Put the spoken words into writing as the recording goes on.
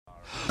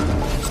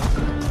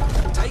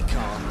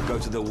go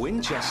to the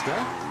Winchester,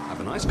 have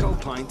a nice cold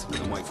pint,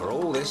 and wait for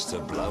all this to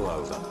blow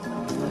over.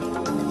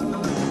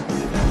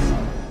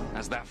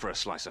 How's that for a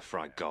slice of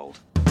fried gold?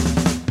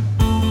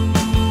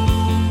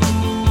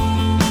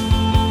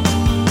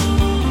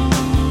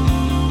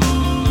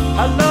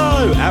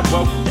 Hello and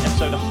welcome to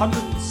episode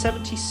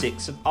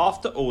 176 of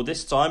After All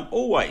This Time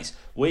Always,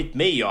 with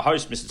me, your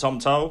host, Mr. Tom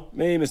Toll.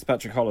 Me, Mr.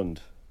 Patrick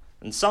Holland.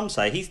 And some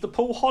say he's the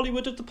Paul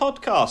Hollywood of the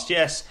podcast,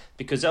 yes,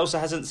 because Elsa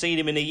hasn't seen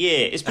him in a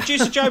year. It's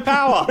producer Joe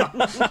Power.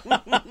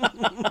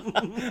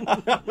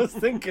 I was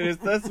thinking, is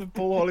there some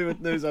Paul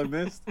Hollywood news I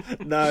missed?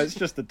 No, it's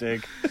just a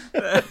dig.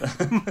 But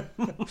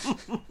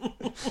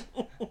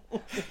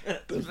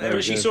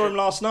she saw him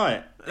last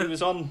night. He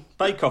was on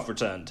Bake Off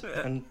Returned,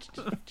 and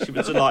she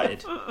was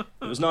delighted.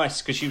 It was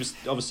nice because she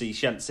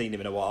hadn't seen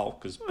him in a while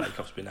because Bake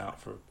Off's been out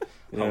for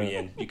a whole year.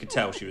 And you could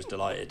tell she was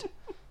delighted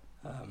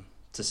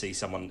to see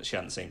someone that she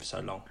hadn't seen for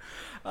so long.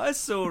 I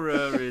saw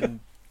her in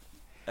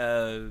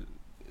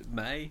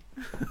May.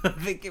 I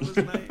think it was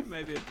May,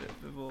 maybe a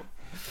bit before.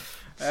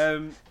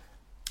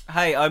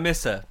 Hey, I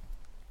miss her.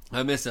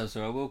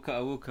 So I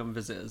will come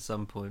visit at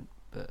some point.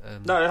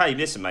 But no, hey,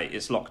 listen, mate,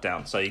 it's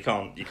lockdown, so you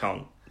can't get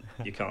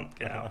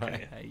out.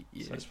 I hate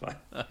you. So it's fine.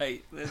 I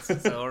hate this.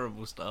 It's a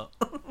horrible start.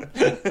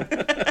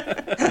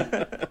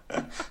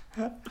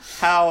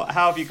 How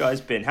have you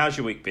guys been? How's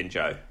your week been,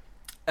 Joe?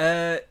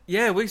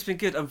 Yeah, week's been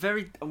good. I'm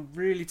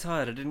really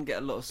tired. I didn't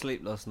get a lot of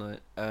sleep last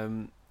night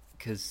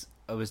because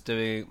I was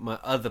doing my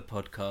other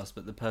podcast,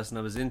 but the person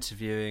I was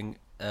interviewing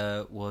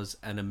was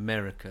an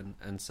American,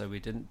 and so we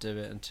didn't do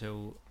it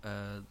until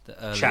the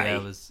early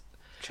hours.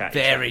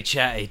 Very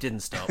chatty.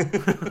 Didn't stop.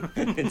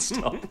 Didn't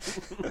stop.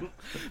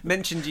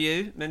 Mentioned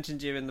you in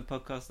the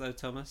podcast though,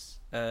 Thomas.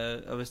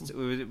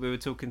 We were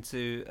talking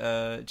to.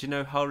 Do you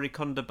know Hari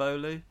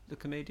Kondabolu, the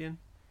comedian?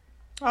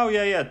 Oh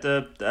yeah.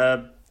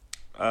 The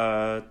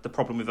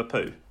problem with a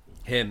poo.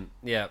 Him,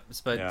 yeah.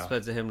 Spoke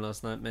to him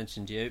last night.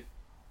 Mentioned you.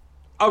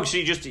 Oh, so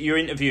you're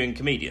interviewing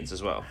comedians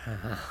as well?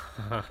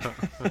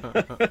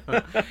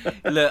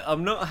 Look,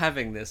 I'm not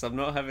having this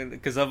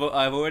because I've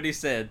already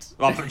said.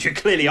 Well, but you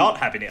clearly aren't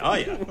having it, are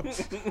you?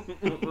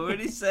 I've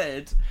already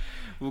said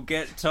we'll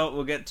get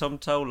Tom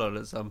Toll on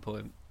at some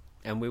point,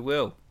 and we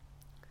will.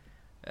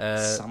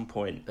 Some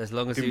point, as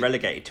long as he's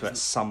relegated to at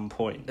some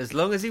point. As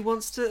long as he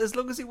wants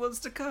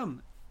to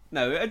come.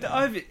 No,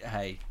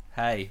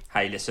 Hey,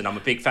 listen, I'm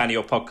a big fan of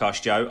your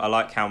podcast, Joe. I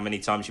like how many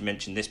times you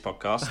mentioned this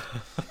podcast.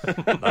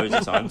 Loads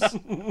of times.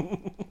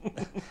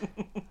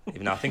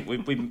 Even though I think we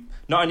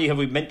not only have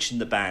we mentioned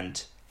the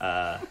band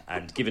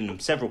and given them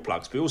several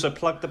plugs, but we also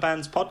plugged the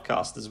band's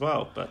podcast as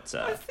well. But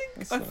I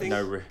think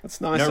that's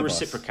nice. No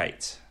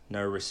reciprocate.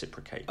 No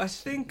reciprocate. I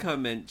think I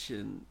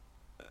mentioned.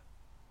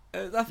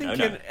 I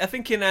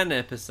think in an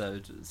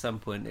episode at some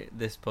point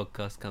this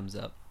podcast comes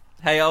up.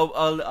 Hey,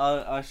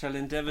 I shall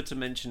endeavour to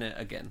mention it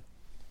again.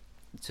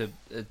 To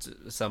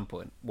some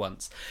point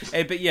once,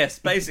 but yes,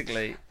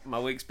 basically my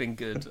week's been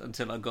good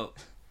until I got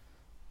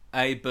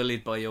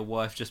bullied by your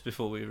wife just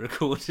before we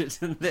recorded,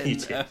 and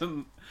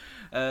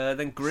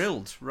then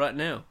grilled right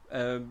now.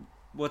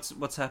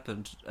 What's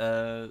happened?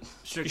 You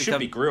should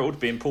be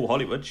grilled, being Paul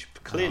Hollywood.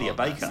 Clearly a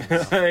baker.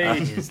 That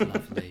is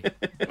lovely.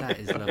 That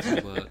is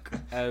lovely work.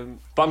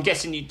 But I'm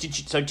guessing you did.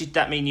 So did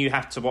that mean you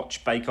have to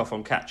watch Bake Off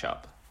on catch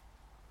up?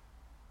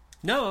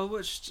 No, I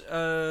watched.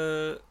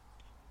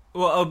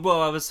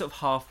 Well, I was sort of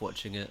half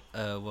watching it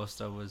whilst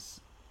I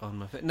was on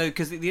my phone. No,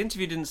 because the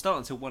interview didn't start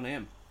until 1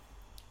 a.m.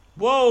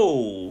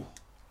 Whoa!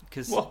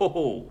 Because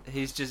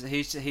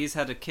he's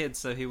had a kid,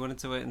 so he wanted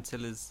to wait until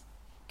he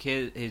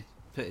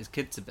put his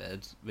kid to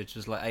bed, which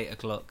was like 8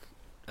 o'clock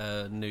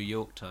New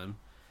York time.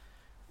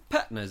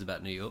 Pat knows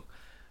about New York,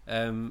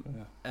 and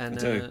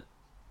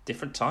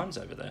different times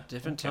over there.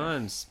 Different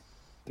times.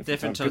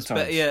 Different times.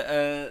 But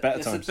yeah,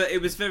 better times. But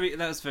it was that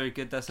was very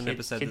good. That's an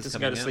episode. Kid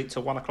doesn't go to sleep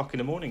till 1 o'clock in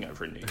the morning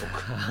over in New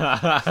York.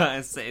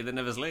 A city that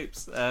never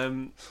sleeps.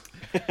 But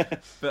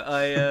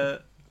I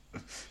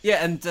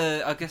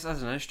I guess I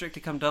don't know.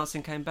 Strictly Come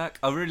Dancing came back.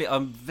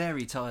 I'm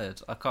very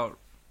tired. I can't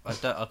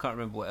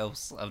remember what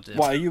else I've done.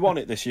 Why are you on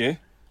it this year?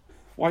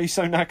 Why are you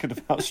so knackered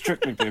about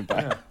Strictly being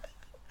back?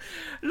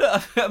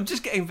 Look, I'm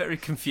just getting very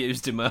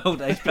confused in my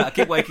old age. But I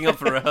keep waking up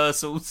for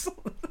rehearsals.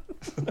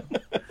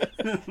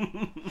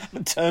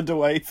 Turned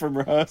away from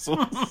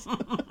rehearsals.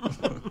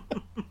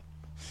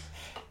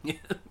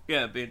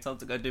 Yeah, being told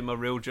to go do my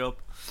real job.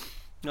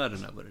 I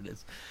don't know what it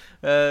is.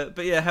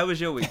 But yeah, how was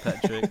your week,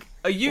 Patrick?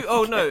 Are you?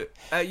 Oh no,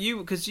 you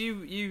because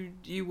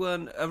you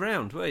weren't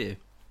around, were you?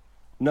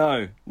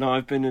 No,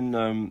 I've been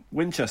in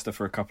Winchester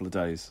for a couple of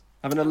days.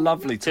 Having a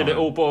lovely time. Till it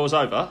all boils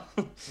over.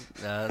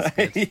 That's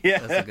good. Yeah,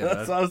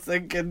 that's what I was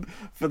thinking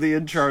for the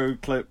intro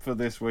clip for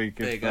this week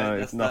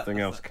if nothing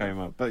else came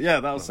up. But yeah,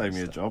 that'll save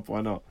me a job.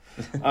 Why not?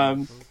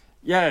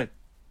 Yeah,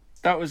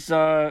 that was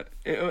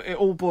it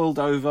all boiled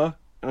over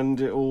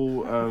and it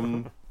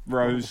all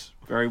rose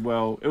very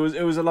well. It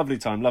was a lovely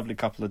time, lovely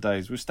couple of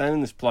days. We were staying in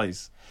this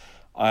place.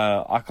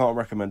 I can't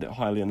recommend it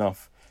highly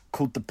enough.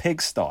 Called the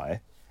Pigsty.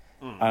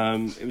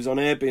 It was on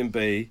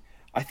Airbnb.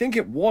 I think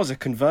it was a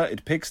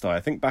converted pigsty.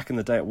 I think back in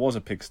the day it was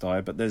a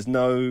pigsty, but there's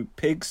no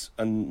pigs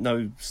and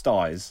no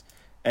sties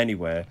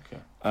anywhere.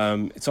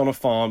 Okay. It's on a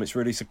farm. It's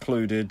really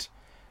secluded.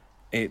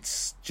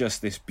 It's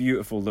just this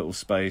beautiful little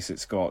space.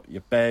 It's got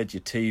your bed,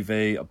 your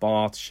TV, a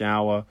bath,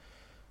 shower,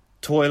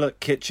 toilet,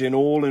 kitchen,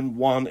 all in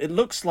one. It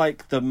looks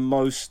like the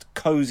most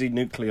cozy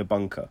nuclear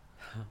bunker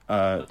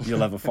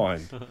you'll ever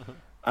find.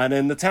 And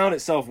then the town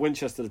itself,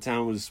 Winchester, the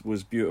town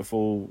was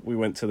beautiful. We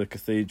went to the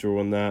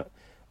cathedral and that.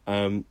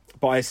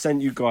 But I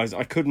sent you guys.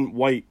 I couldn't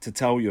wait to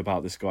tell you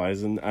about this,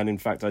 guys, and in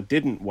fact, I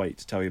didn't wait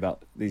to tell you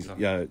about these.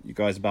 You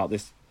guys about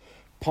this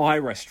pie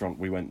restaurant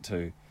we went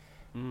to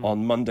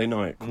on Monday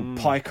night called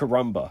Pie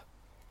Carumba.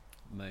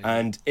 Amazing.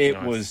 And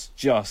it was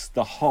just,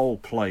 the whole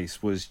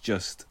place was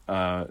just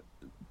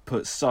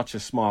put such a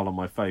smile on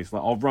my face.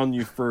 Like, I'll run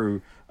you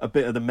through a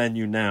bit of the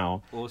menu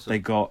now. Awesome. They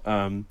got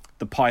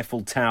the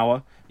Pieful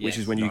Tower, which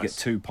is when you get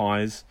 2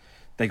 pies.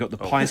 They got the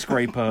Pie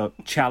Scraper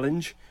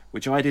Challenge,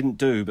 which I didn't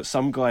do, but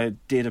some guy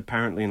did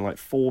apparently in like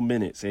 4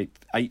 minutes.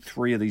 Ate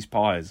 3 of these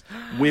pies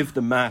with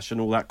the mash and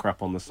all that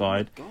crap on the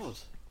side. Oh my God.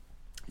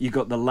 You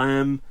got the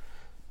lamb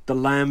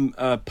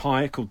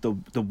pie called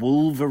the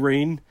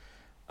Wolverine.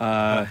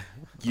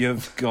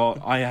 You've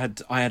got I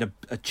had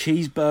a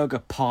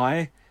cheeseburger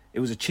pie. It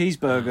was a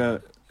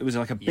cheeseburger. It was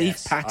like a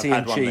beef patty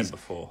and cheese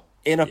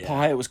in a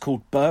pie. It was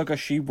called Burger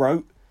She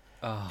Wrote.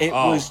 It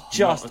was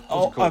just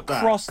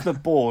across the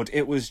board.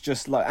 It was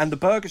just like, and the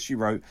Burger She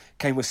Wrote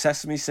came with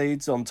sesame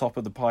seeds on top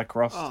of the pie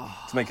crust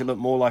to make it look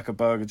more like a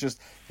burger. Just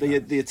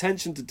the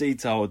attention to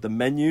detail of the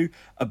menu.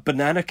 A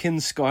Bananakin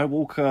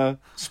Skywalker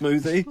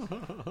smoothie.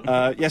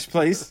 Yes,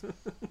 please.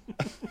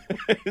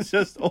 It's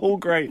just all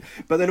great.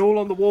 But then all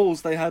on the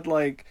walls they had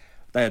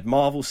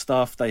Marvel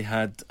stuff. They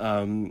had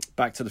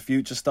Back to the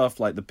Future stuff,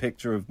 like the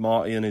picture of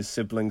Marty and his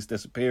siblings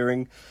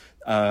disappearing.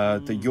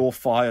 The You're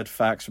Fired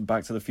facts from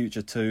Back to the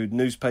Future 2,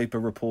 newspaper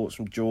reports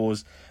from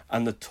Jaws,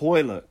 and the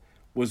toilet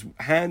was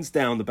hands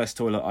down the best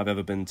toilet I've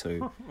ever been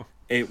to.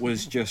 It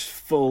was just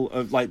full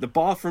of, like, the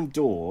bathroom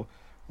door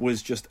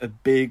was just a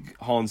big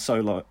Han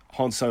Solo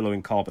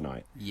in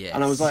carbonite. Yes.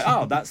 And I was like,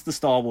 oh, that's the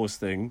Star Wars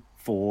thing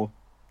for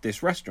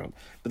this restaurant.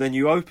 But then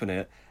you open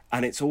it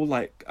and it's all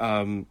like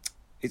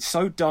it's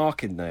so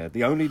dark in there.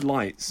 The only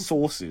light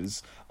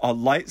sources are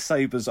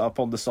lightsabers up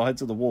on the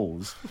sides of the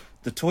walls.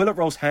 The toilet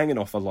roll's hanging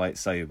off a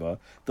lightsaber.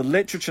 The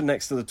literature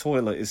next to the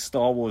toilet is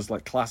Star Wars,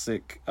 like,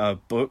 classic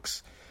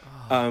books.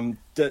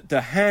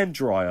 The hand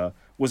dryer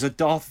was a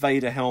Darth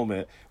Vader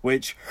helmet,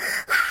 which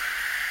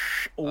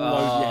all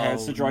over your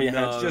hands to dry your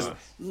hands. Just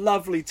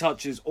lovely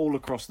touches all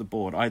across the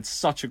board. I had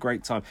such a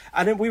great time.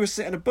 And then we were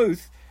sitting in a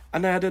booth,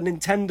 and they had a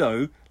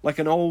Nintendo, like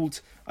an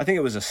old, I think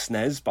it was a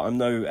SNES, but I'm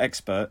no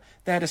expert.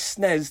 They had a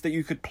SNES that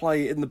you could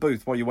play in the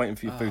booth while you're waiting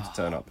for your food to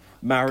turn up.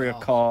 Mario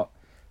Kart,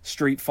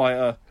 Street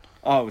Fighter.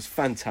 Oh, it was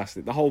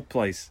fantastic. The whole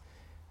place.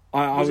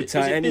 I would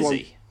tell anyone.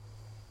 Busy?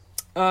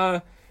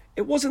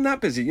 It wasn't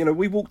that busy. You know,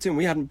 we walked in,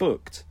 we hadn't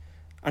booked.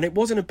 And it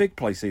wasn't a big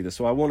place either,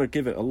 so I want to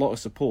give it a lot of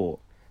support.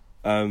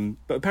 But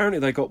apparently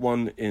they got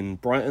one in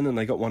Brighton and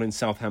they got one in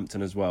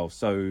Southampton as well.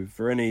 So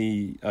for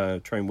any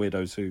train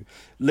weirdos who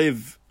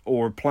live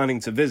or are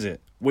planning to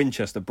visit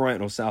Winchester,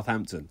 Brighton or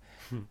Southampton,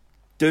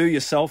 do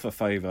yourself a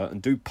favour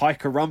and do Pie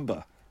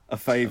Carumba a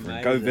favour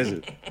and go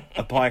visit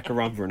a Pie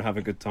Carumba and have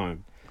a good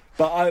time.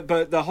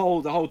 But the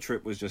whole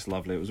trip was just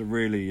lovely. It was a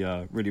really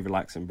really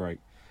relaxing break.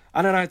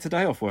 And then I had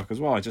today off work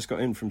as well. I just got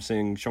in from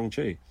seeing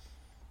Shang-Chi.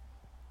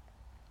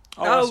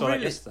 Oh,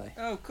 really? Yesterday.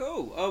 Oh,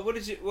 cool. What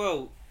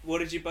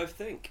did you both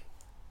think?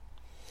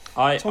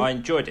 I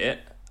enjoyed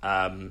it.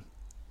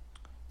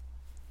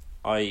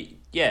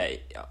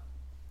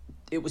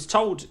 It was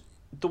told,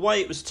 the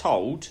way it was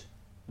told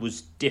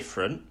was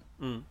different.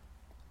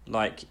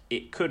 Like,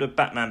 it could have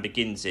Batman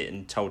Begins it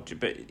and told you,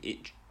 but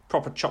it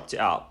proper chopped it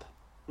up,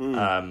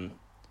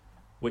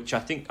 which I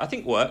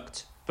think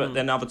worked. But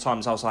then other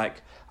times I was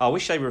like, I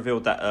wish they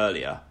revealed that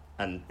earlier.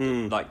 And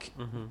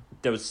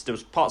there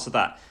was parts of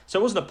that. So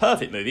it wasn't a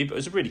perfect movie, but it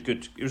was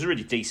a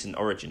really decent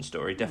origin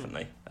story,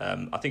 definitely.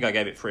 I think I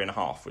gave it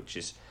 3.5, which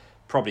is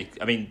probably,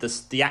 I mean,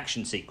 the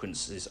action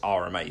sequences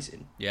are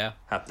amazing. Yeah,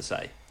 I have to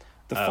say.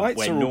 The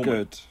fights are all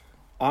good.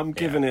 I'm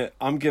giving it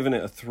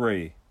a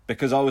 3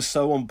 because I was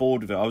so on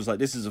board with it. I was like,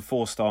 this is a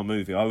 4-star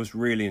movie. I was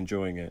really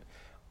enjoying it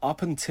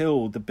up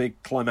until the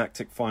big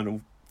climactic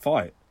final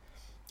fight,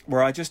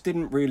 where I just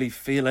didn't really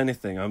feel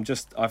anything.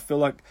 I feel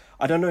like,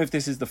 I don't know if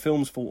this is the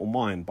film's fault or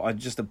mine, but I'm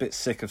just a bit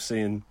sick of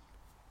seeing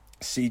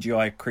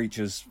CGI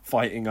creatures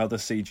fighting other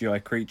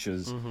CGI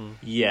creatures.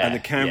 Yeah, and the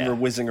camera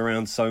whizzing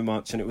around so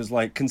much, and it was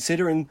like,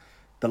 considering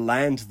the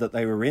land that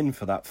they were in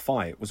for that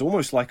fight was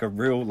almost like a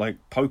real, like,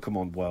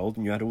 Pokemon world,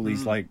 and you had all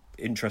these like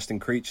interesting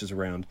creatures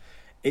around.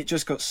 It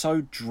just got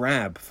so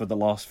drab for the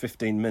last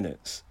 15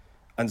 minutes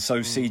and so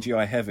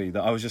CGI heavy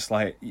that I was just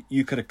like,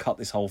 you could have cut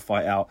this whole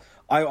fight out.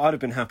 I'd have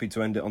been happy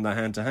to end it on the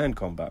hand-to-hand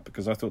combat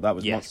because I thought that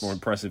was much more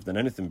impressive than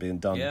anything being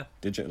done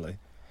digitally.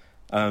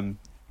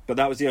 But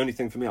that was the only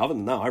thing for me. Other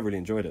than that, I really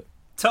enjoyed it.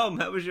 Tom,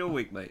 how was your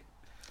week, mate?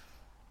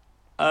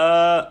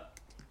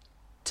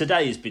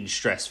 Today has been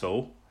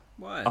stressful.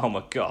 Why? Oh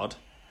my god!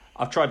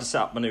 I've tried to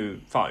set up my new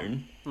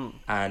phone,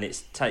 and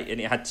it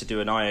had to do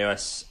an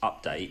iOS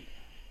update,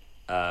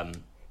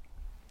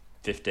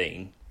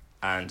 15,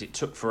 and it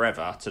took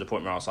forever to the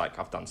point where I was like,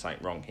 I've done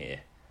something wrong here,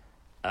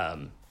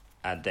 and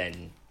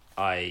then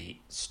I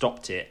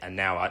stopped it, and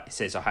now it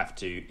says I have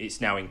to.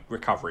 It's now in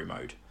recovery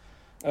mode,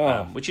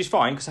 which is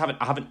fine because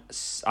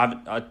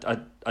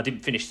I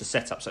didn't finish the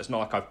setup, so it's not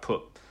like I've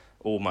put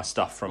all my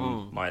stuff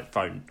from my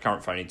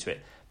current phone into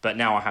it. But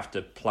now I have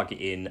to plug it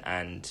in,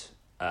 and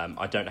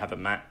I don't have a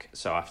Mac,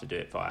 so I have to do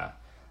it via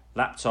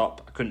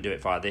laptop. I couldn't do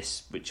it via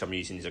this, which I'm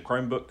using as a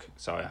Chromebook,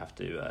 so I have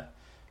to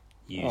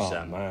use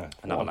another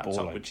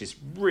laptop, which is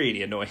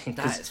really annoying.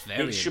 That's very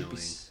annoying.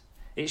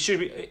 It should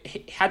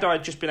be. Had I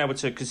just been able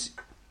to, because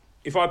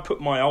if I put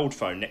my old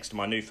phone next to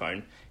my new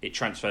phone, it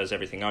transfers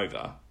everything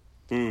over.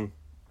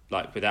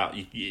 Like without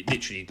you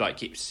literally,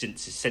 like it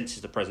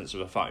senses the presence of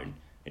a phone.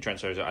 It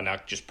transfers it, and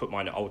I just put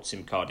my old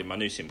SIM card in my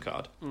new SIM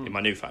card in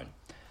my new phone.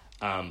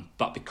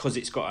 But because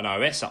it's got an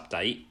OS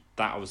update,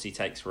 that obviously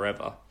takes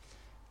forever.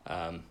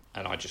 And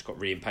I just got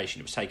really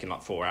impatient. It was taking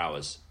like 4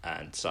 hours.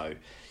 And so,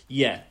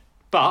 yeah.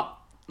 But,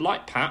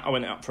 like Pat, I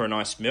went out for a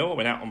nice meal. I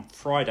went out on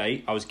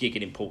Friday. I was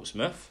gigging in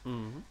Portsmouth.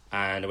 And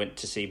I went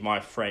to see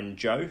my friend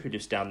Joe, who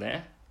lives down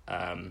there,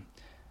 and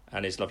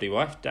his lovely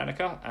wife,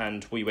 Danica.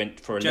 And we went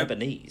for a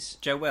Lebanese.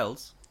 Joe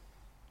Wells?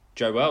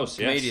 Joe Wells,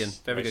 yes. Comedian.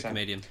 Very good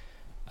comedian.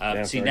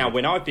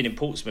 When I've been in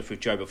Portsmouth with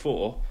Joe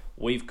before,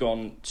 we've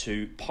gone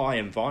to Pie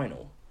and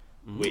Vinyl,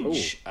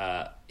 which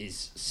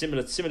is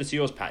similar to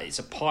yours, Pat. It's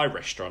a pie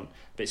restaurant,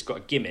 but it's got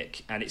a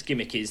gimmick, and its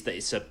gimmick is that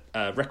it's a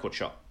record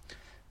shop.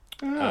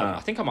 I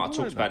think I might have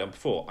talked about it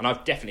before, and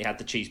I've definitely had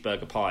the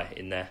cheeseburger pie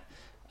in there.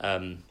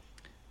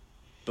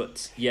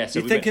 But yeah, so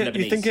you think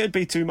it'd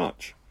be too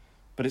much,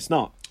 but it's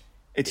not.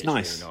 It's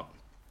nice. Really not.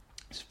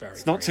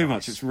 It's not too nice.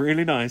 much. It's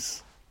really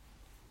nice.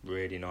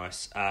 Really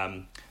nice.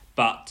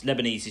 But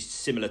Lebanese is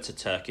similar to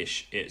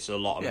Turkish. It's a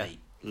lot of meat.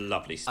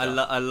 Lovely stuff.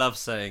 I love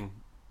saying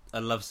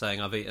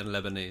I've eaten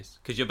Lebanese,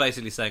 because you're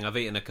basically saying I've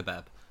eaten a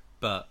kebab,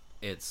 but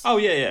it's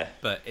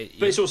But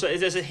it's also,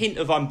 there's a hint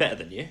of I'm better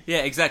than you. Yeah,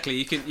 exactly.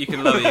 You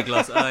can lower your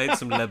glass. I ate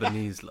some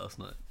Lebanese last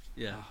night.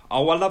 Yeah.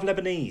 Oh, I love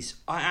Lebanese.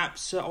 I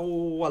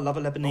love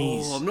a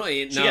Lebanese. Oh, I'm not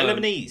eating. No,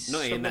 Lebanese.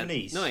 Not eating that.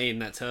 Lebanese. Not eating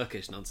that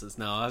Turkish nonsense.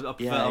 No,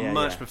 I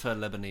much prefer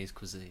Lebanese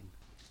cuisine.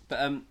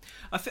 But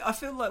I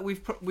feel like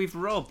we've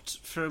robbed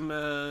from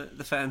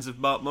the fans of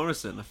Mark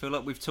Morrison. I feel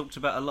like we've talked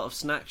about a lot of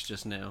snacks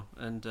just now,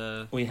 and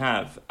we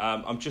have.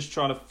 I'm just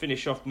trying to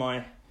finish off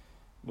I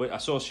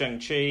saw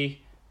Shang-Chi.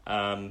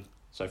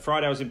 So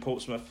Friday I was in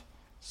Portsmouth.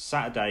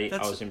 Saturday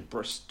I was in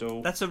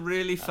Bristol. That's a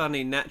really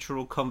funny,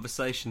 natural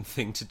conversation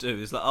thing to do.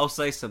 Is like I'll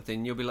say something,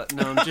 and you'll be like,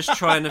 "No, I'm just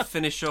trying to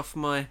finish off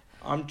my."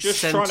 I'm just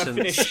sentence. trying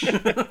to finish.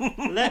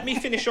 Let me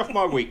finish off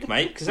my week,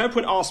 mate. Because no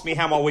point asking me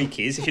how my week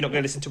is if you're not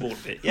going to listen to all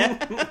of it. Yeah.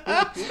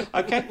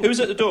 Okay. Who's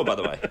at the door, by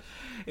the way?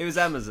 It was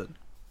Amazon.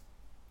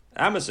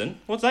 Amazon?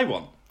 What do they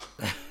want?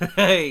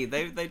 Hey,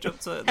 they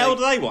dropped a. Hell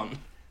do they want?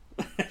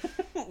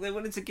 They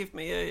wanted to give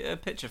me a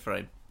picture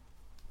frame.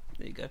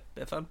 There you go.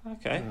 Bit of fun.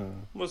 Okay.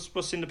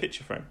 What's in the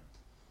picture frame?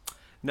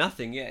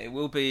 Nothing. Yeah, it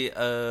will be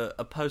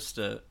a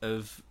poster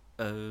of.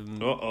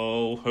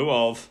 Who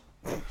of?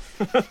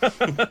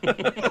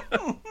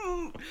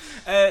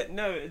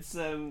 No, it's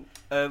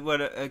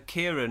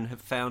Kieran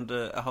have found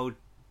a whole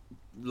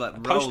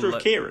poster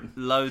of Kieran.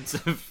 Loads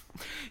of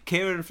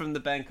Kieran from the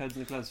band Codes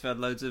and the Clubs found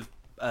loads of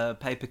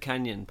Paper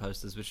Canyon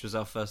posters, which was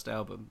our first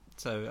album.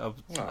 So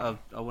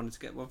I wanted to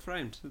get one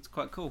framed. It's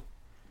quite cool.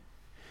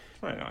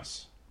 Very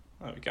nice.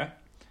 There we go.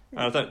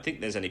 And I don't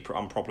think there's any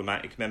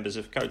unproblematic members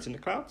of Codes in the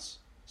Clouds.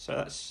 So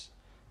that's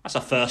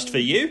a first for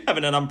you,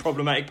 having an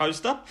unproblematic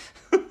poster.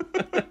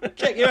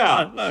 Check you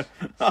out. No,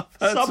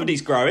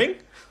 Somebody's growing.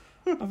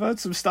 I've heard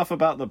some stuff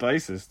about the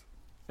bassist.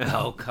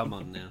 Oh, come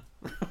on now.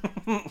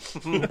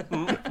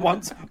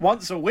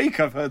 Once a week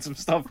I've heard some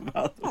stuff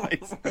about the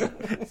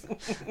bassist.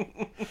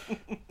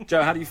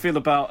 Joe, how do you feel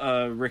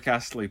about Rick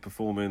Astley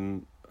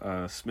performing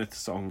Smith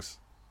songs?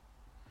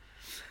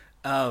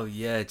 Oh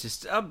yeah,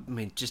 just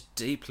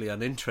deeply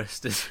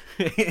uninterested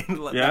in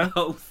the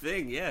whole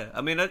thing. Yeah,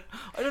 I mean, I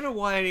don't know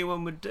why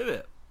anyone would do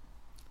it.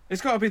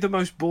 It's got to be the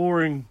most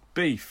boring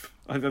beef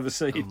I've ever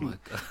seen. Oh my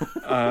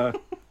god!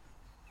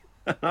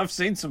 I've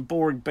seen some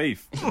boring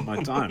beef in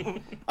my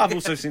time. I've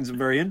also seen some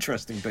very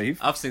interesting beef.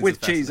 I've seen with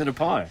cheese and a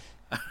pie.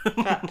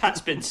 Pat's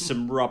been to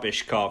some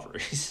rubbish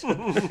carveries. Who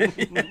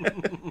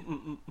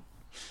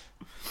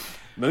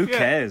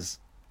cares?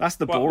 That's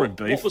the boring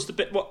beef. What was the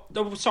bit?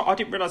 Sorry, I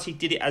didn't realise he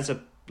did it as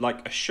a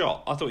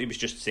shot. I thought he was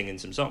just singing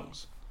some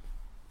songs.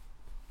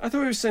 I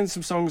thought he was singing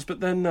some songs, but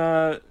then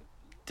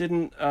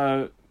didn't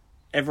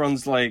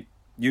everyone's like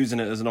using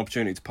it as an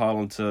opportunity to pile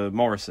onto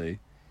Morrissey?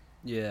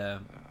 Yeah.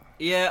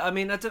 I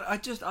mean,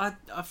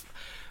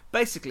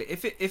 basically,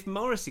 if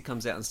Morrissey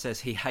comes out and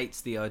says he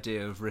hates the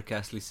idea of Rick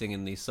Astley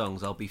singing these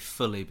songs, I'll be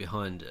fully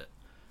behind it.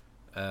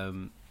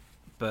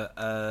 But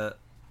I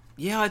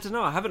don't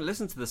know. I haven't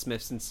listened to the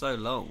Smiths in so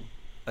long.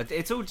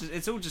 It's all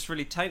just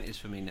really tainted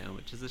for me now,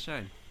 which is a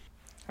shame.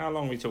 How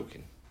long are we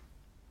talking?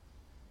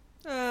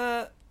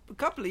 A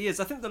couple of years.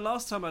 I think the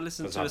last time I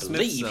listened to a Smith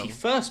believe song... he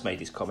first made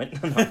his comment.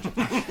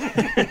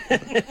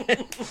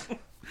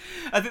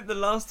 I think the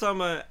last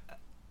time I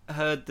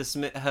heard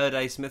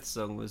a Smith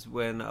song was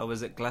when I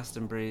was at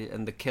Glastonbury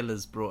and the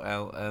Killers brought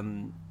out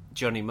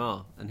Johnny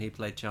Marr and he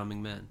played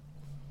Charming Man.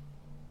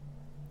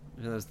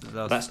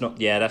 That's not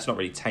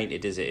really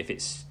tainted, is it? If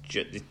it's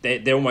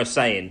they're almost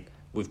saying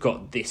we've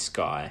got this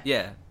guy.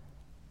 Yeah.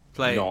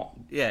 Play. Not.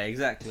 Yeah,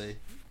 exactly.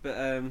 But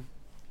I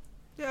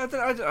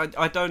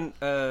don't.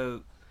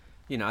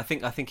 I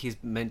think he's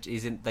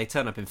in. They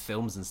turn up in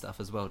films and stuff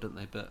as well, don't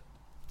they? But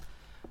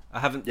I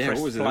haven't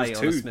pressed play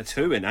on a Smith.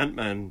 Two in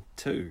Ant-Man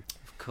 2.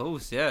 Of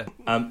course, yeah.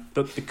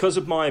 But because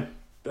of my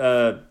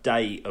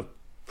day of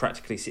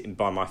practically sitting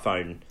by my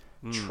phone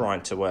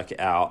trying to work it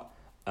out,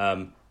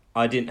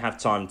 I didn't have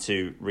time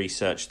to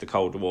research the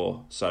Cold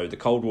War. So the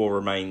Cold War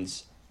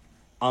remains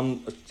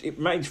it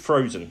remains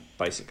frozen,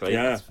 basically.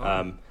 Yeah.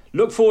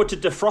 Look forward to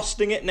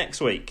defrosting it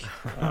next week.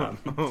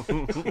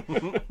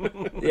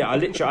 Yeah, I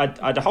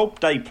had a whole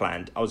day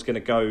planned. I was going to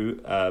go.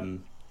 I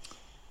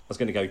was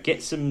going to go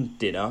get some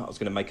dinner. I was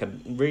going to make a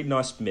really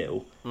nice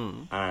meal,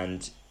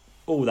 and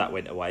all that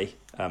went away.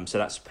 So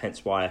that's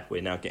hence why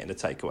we're now getting a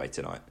takeaway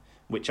tonight.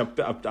 Which I've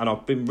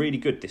been really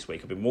good this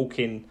week. I've been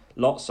walking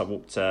lots. I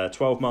walked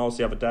 12 miles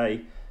the other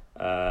day.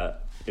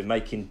 Been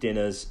making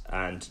dinners,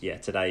 and yeah,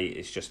 today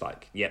it's just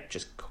like,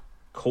 just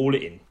call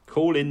it in.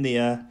 Call in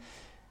the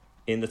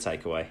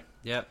takeaway.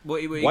 Yeah, what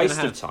are you waste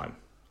gonna of time.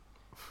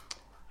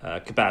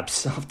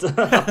 Kebabs after.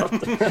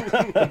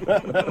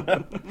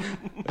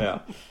 Yeah.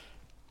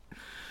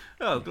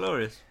 Oh,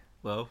 glorious.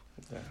 Well,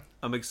 yeah.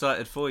 I'm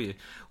excited for you.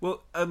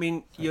 Well, I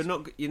mean, you're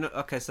not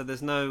okay. So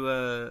there's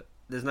no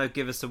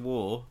Give Us a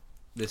War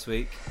this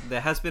week.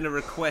 There has been a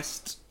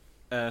request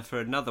for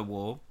another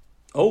war.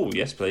 Oh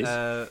yes, please.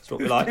 That's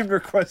what we like. Been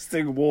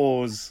requesting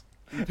wars.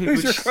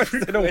 Who's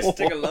requesting a war?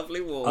 A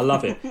lovely war. I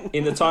love it.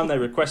 In the time they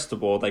request a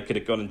war, they could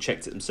have gone and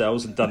checked it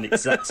themselves and done the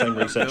exact same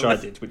research I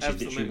did, which is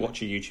literally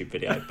watch a YouTube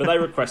video. But they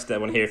request they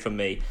want to hear from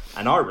me,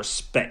 and I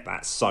respect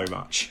that so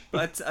much.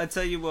 But I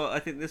tell you what, I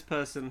think this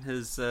person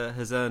has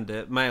earned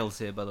it. Male's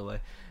here, by the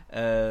way.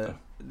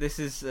 This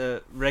is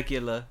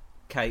regular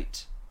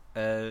Kate.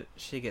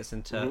 She gets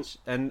in touch,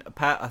 and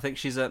Pat, I think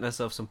she's earned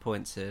herself some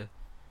points here.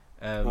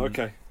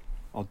 Okay.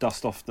 I'll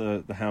dust off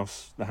the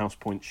house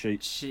point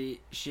sheet. She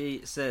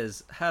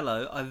says,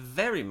 "Hello, I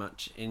very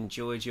much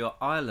enjoyed your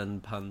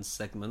island puns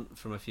segment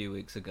from a few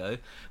weeks ago,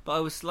 but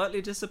I was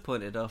slightly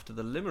disappointed after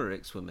the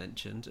limericks were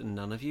mentioned and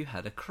none of you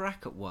had a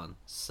crack at one.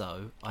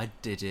 So I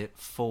did it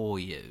for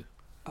you."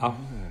 Oh.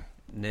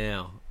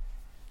 Now,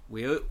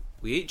 we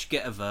each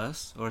get a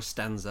verse or a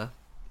stanza,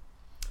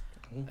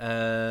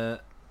 and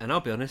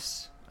I'll be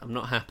honest, I'm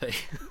not happy.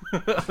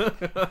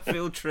 I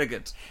feel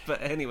triggered.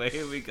 But anyway,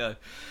 here we go.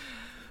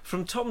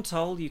 From Tom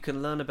Toll, you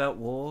can learn about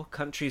war,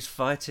 countries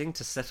fighting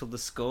to settle the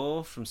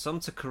score. From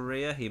Som to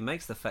Korea, he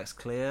makes the facts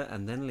clear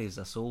and then leaves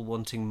us all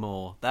wanting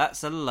more.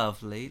 That's a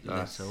lovely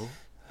little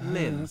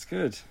limb. That's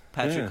good.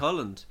 Patrick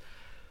Holland.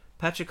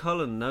 Patrick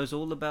Holland knows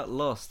all about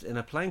Lost. In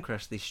a plane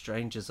crash, these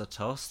strangers are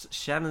tossed.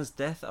 Shannon's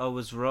death, I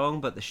was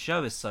wrong, but the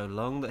show is so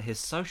long that his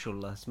social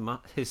life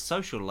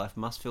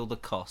must feel the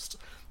cost.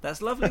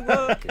 That's lovely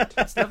work.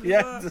 That's lovely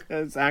work.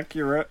 It's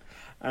accurate.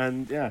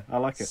 And yeah, I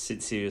like it.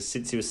 Since he was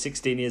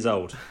 16 years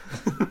old.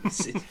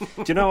 Do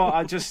you know what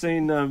I just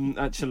seen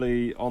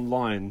actually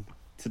online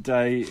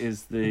today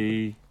is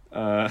the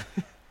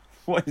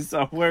what is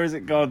where is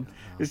it gone?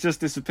 It's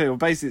just disappeared. Well,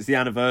 basically it's the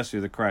anniversary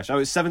of the crash. Oh,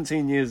 it's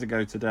 17 years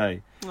ago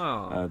today.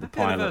 Oh, the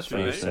pilot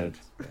said.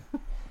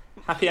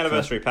 Happy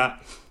anniversary,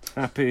 Pat.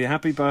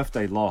 Happy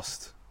birthday,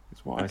 Lost.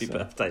 Is what happy I said.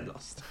 Birthday,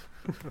 Lost.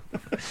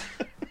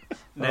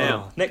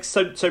 Now, next.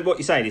 So what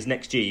you're saying is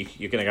next year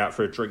you're going to go out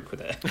for a drink with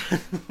it.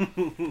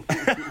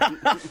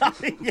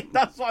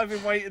 That's what I've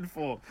been waiting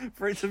for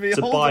it to be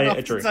old buy enough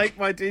a drink. to take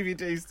my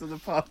DVDs to the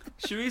pub.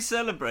 Should we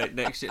celebrate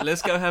next year?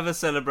 Let's go have a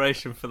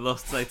celebration for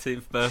Lost's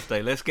 18th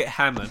birthday. Let's get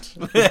hammered.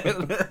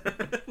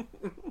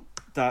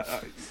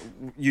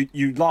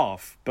 You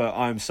laugh, but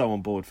I'm so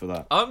on board for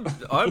that. I'm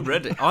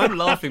ready. I'm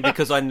laughing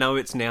because I know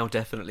it's now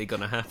definitely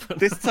going to happen.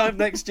 This time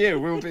next year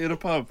we'll be in a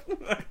pub.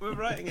 We're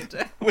writing it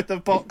down with a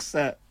box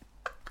set.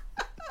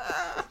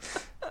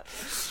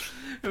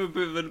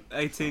 With an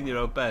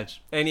 18-year-old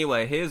badge.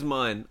 Anyway, here's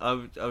mine.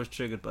 I was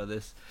triggered by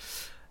this.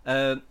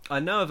 I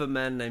know of a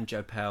man named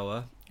Joe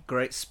Power.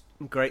 Great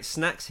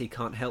snacks he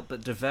can't help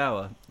but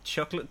devour.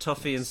 Chocolate,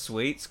 toffee and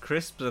sweets,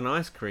 crisps and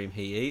ice cream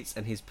he eats,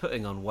 and he's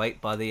putting on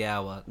weight by the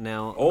hour.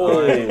 Now,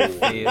 I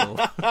feel...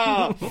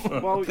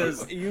 Well,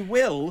 you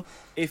will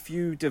if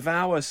you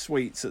devour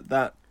sweets at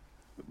that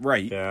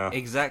rate. Yeah.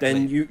 Exactly.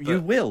 Then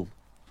you will.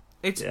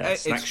 It's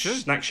true.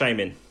 Snack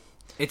shaming.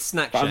 It's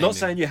snack but shaming. I'm not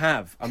saying you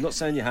have. I'm just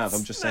saying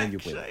you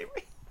will.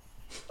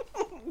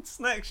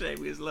 Snack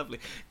shaming is lovely.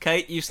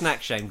 Kate, you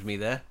snack shamed me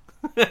there.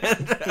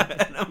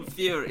 And I'm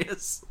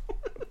furious.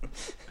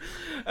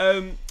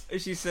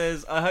 She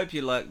says, I hope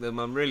you like them.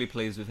 I'm really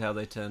pleased with how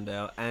they turned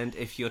out. And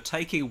if you're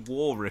taking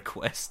war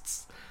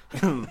requests,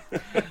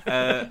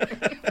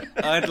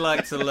 I'd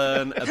like to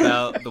learn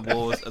about the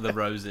Wars of the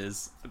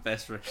Roses, the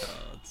best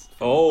retards.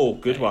 Oh,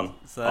 good one.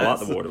 So I like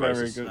the War of the very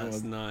Roses. good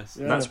That's one. nice.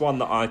 Yeah. That's one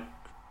that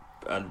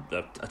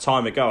a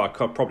time ago,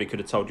 probably could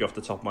have told you off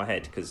the top of my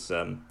head because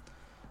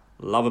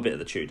love a bit of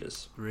the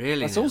Tudors.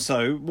 Really? That's now?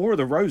 also War of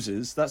the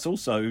Roses. That's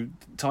also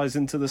ties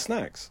into the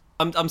snacks.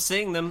 I'm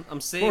seeing them. I'm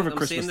seeing the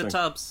thing.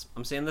 tubs.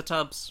 I'm seeing the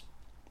tubs.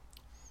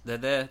 They're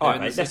there. All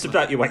right, mate, that's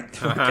about your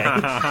weight. Okay.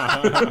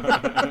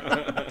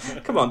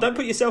 Come on, don't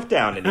put yourself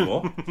down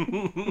anymore.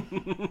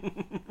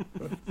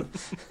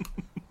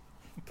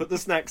 Put the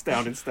snacks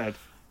down instead.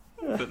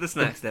 Put the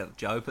snacks down,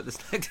 Joe. Put the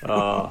snacks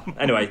down.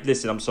 Anyway,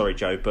 listen, I'm sorry,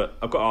 Joe, but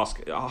I've got to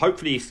ask.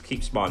 Hopefully, you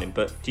keep smiling,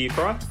 but do you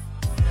cry?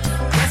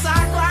 Yes,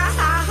 I cry.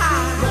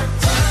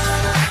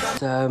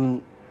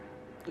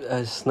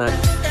 Snack.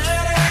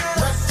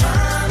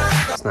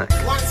 Snack.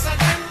 Once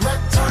again,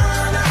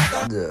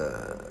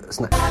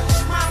 Snack.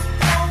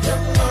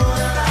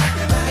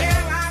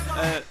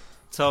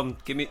 Tom,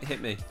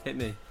 hit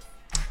me.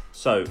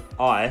 So,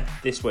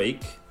 this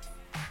week,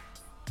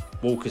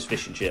 Walker's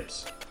Fish and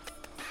Chips.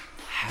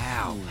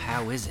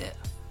 How is it?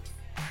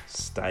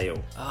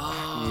 Stale.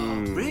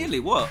 Oh, really?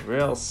 What?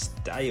 Real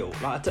stale.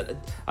 Like,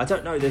 I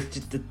don't know. There's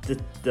just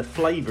the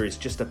flavour is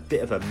just a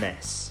bit of a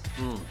mess.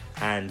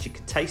 And you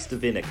can taste the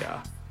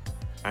vinegar,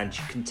 and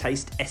you can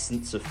taste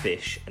essence of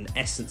fish and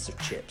essence of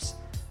chips.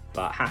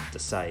 But I have to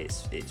say,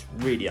 it's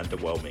really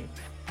underwhelming.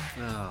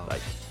 Oh.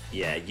 Like,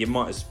 yeah, you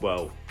might as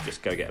well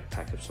just go get a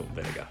pack of salt and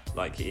vinegar.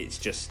 Like, it's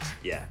just,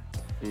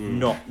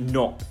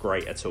 not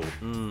great at all.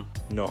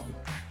 Not.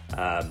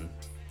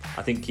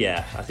 I think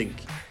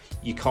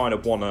you kind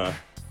of want to.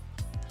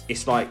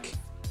 It's like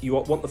you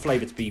want the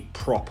flavour to be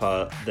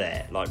proper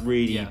there, like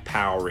really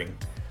powering.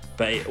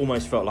 But it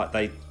almost felt like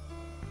they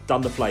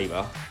done the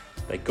flavour,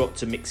 they got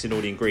to mixing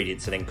all the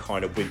ingredients and then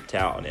kind of wimped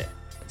out on it.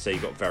 So you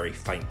got very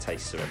faint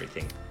tastes of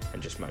everything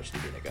and just mostly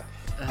vinegar.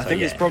 I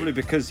think it's probably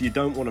because you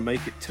don't want to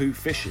make it too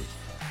fishy.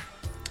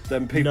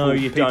 Then people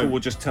will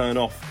just turn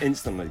off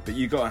instantly. But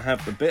you got to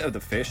have the bit of the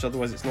fish,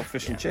 otherwise it's not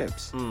fish and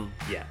chips.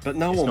 Yeah, but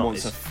no one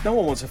wants a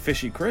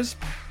fishy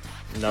crisp.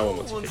 No one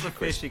wants a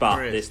fishy crisp.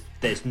 But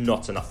there's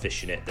not enough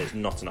fish in it. There's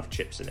not enough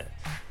chips in it.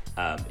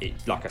 It,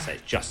 like I say,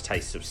 it just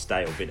tastes of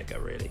stale vinegar.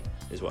 Really,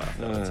 is what I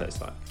feel it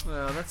tastes like.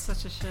 Well, that's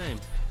such a shame.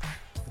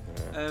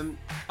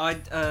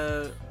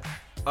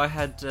 I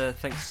had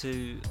thanks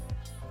to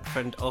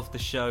friend of the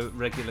show,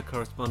 regular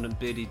correspondent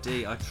Beardy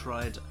D, I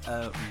tried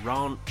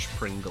Ranch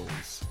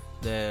Pringles.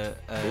 They're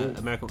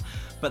American,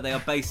 but they are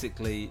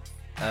basically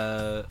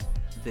they're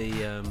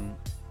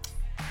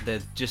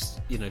just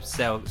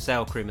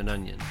sour cream and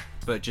onion,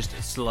 but just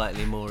a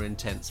slightly more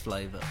intense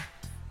flavour.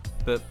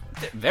 But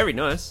very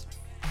nice.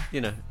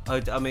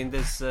 I mean,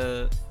 there's.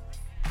 Is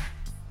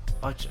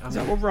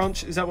that what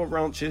ranch? Is that what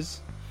ranch is?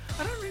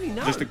 I don't really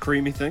know. Just a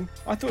creamy thing.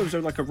 I thought it was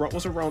like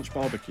what's a ranch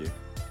barbecue?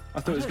 I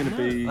thought it was going to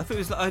be. I thought it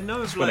was. I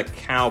know it's when like a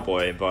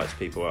cowboy invites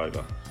people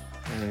over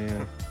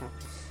yeah.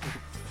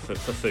 for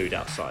food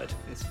outside.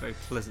 It's a very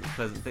pleasant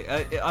thing.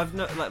 I've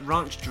like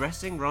ranch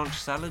dressing, ranch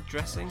salad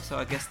dressing. So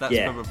I guess that's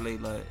probably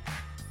like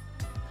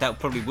that.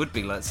 Probably would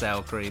be like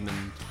sour cream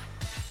and.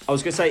 I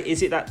was going to say,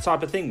 is it that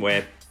type of thing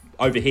where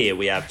over here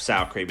we have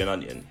sour cream and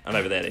onion, and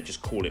over there they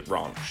just call it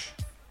ranch?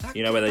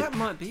 Where that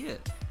might be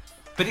it.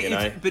 But it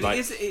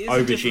is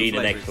aubergine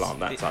and eggplant,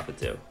 that type of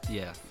deal.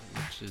 Yeah,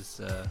 which is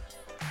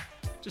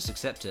just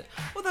accept it.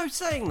 Although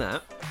saying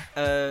that,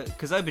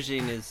 because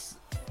aubergine is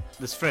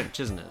French,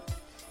 isn't it?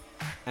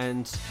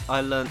 And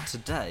I learnt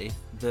today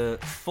the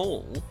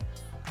fall,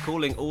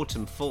 calling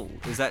autumn fall,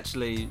 is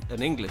actually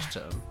an English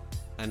term,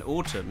 and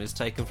autumn is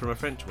taken from a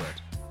French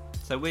word.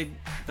 So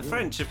the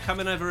French have come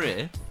in over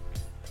here,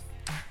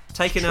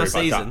 taken our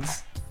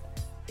seasons.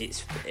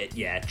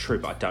 True,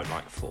 but I don't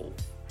like fall.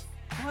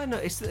 Why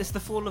not? It's the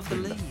fall of the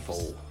leaves.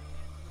 Fall.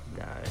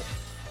 No.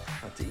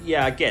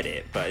 I get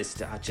it, but it's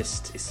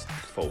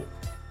fall.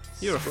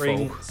 You're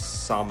Spring, a fool.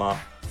 summer,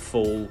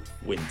 fall,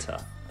 winter.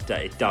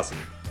 It doesn't.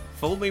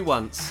 Fool me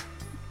once.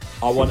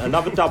 I want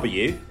another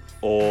W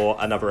or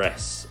another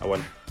S. I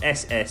want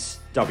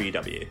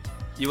SSWW.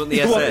 You want the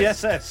You SS? want the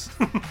SS?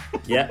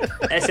 Yeah,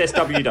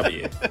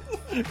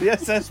 SSWW. The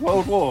SS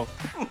World War.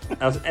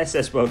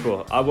 SS World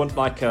War. I want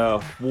like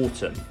a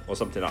Wharton or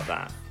something like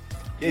that.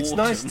 It's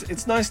nice.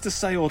 It's nice to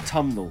say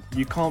autumnal.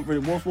 You can't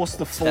really. What's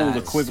the fall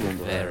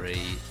equivalent?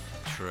 Very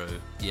true.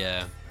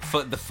 Yeah,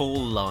 for the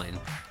fall line.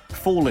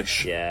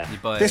 Fallish. Yeah.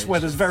 This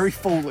weather's very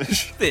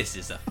foolish. This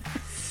is a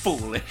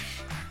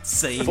foolish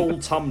scene. Fall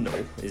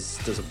tumnal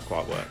doesn't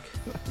quite work.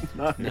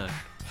 No.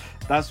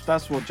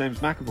 That's what James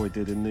McAvoy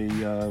did in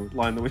the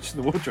Lion, the Witch,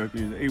 and the Wardrobe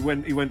music. He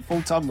went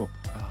full tumnal.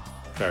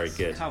 Very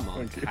good. Come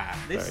on, Cat.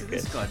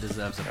 This guy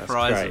deserves a That's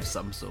prize great. of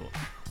some sort.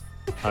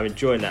 I'm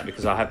enjoying that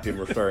because I have been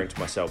referring to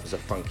myself as a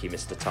funky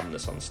Mr.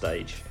 Tumnus on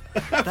stage.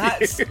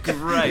 That's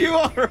great. You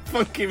are a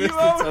funky Mr.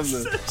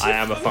 Tumnus. I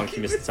am a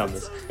funky Mr.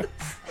 Tumnus.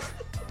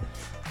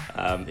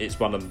 It's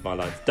one of my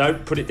lines.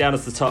 Don't put it down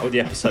as the title of the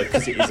episode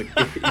because it is.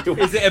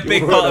 Is it a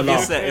big part of your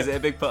set? Is it a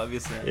big part of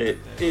your set? It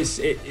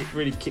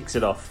really kicks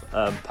it off.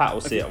 Pat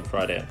will see it on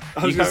Friday.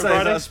 I was going to say,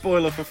 is that a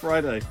spoiler for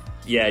Friday?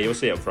 Yeah, you'll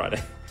see it on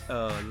Friday.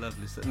 Oh,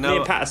 lovely. Me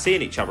and Pat are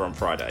seeing each other on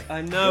Friday.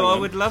 I know. I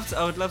would love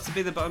to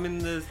be there, but I'm in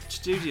the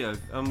studio.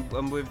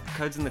 I'm with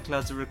Codes in the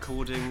Clouds are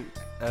recording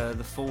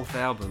the 4th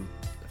album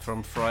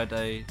from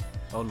Friday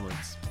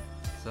onwards.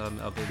 So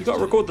I'll be. You got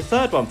to record the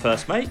 3rd one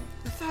first, mate.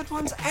 The 3rd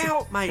one's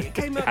out, mate. It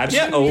came out Have 2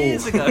 you?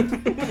 years ago.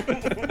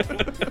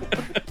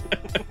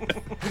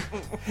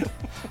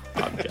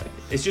 I'm joking.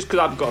 It's just because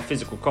I've got a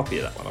physical copy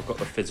of that one. I've got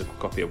the physical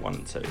copy of 1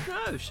 and 2.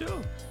 No, sure.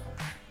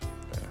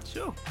 Yeah.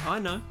 Sure. I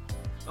know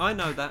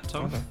that,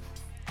 Tom.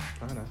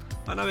 I know.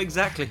 I know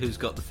exactly who's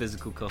got the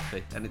physical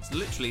copy, and it's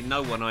literally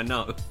no one I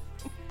know.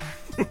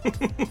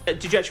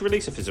 Did you actually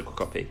release a physical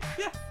copy?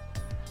 Yeah.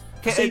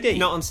 CD?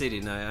 Not on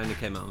CD, no. It only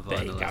came out on vinyl.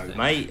 There you go,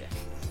 mate.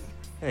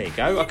 There you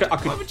go.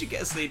 Why would you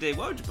get a CD?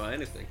 Why would you buy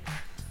anything?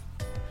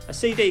 A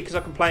CD because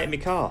I can play it in my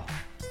car.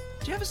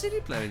 Do you have a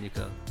CD player in your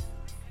car?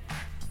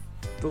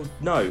 Well,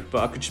 no,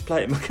 but I could just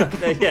play it in my car.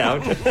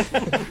 Yeah,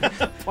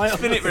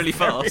 Spin it really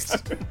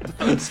fast.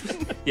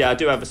 Yeah, I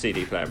do have a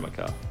CD player in my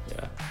car.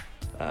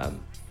 Yeah,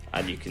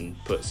 and you can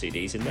put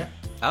CDs in there.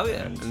 Oh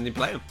yeah, and you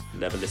play them.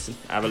 Have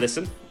a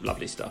listen.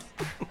 Lovely stuff.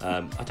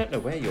 I don't know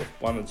where your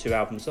 1 and 2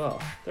 albums are.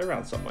 They're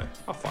around somewhere.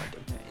 I'll find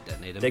them. Yeah, you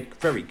don't need them. They're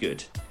very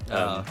good.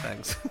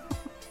 Thanks.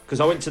 Because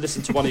I went to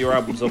listen to one of your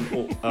albums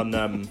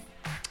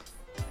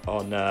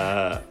on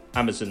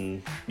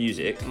Amazon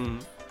Music.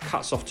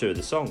 Cuts off 2 of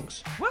the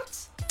songs.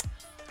 What?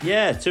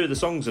 Yeah, 2 of the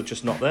songs are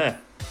just not there.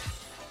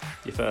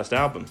 Your first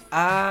album.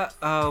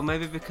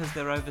 Maybe because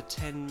they're over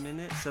 10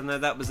 minutes. And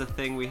that was a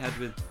thing we had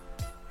with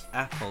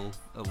Apple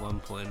at one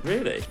point.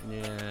 Really?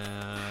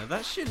 Yeah,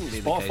 that shouldn't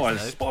be Spotify's,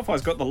 the case, though.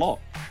 Spotify's got the lot.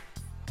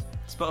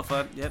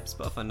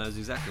 Spotify knows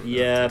exactly what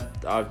Yeah,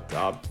 I'm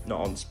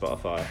not on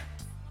Spotify.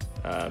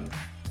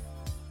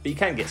 But you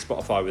can get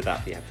Spotify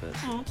without the adverts.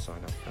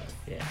 Sign up.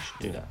 Yeah, you should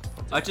do that.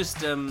 I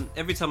just,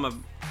 every time I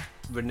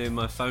renew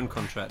my phone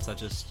contracts,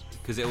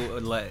 because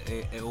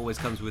it always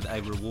comes with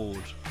a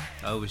reward,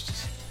 I always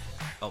just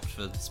opt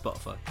for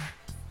Spotify.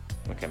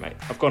 Okay, mate.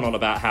 I've gone on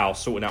about how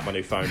sorting out my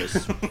new phone has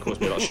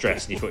caused me a lot of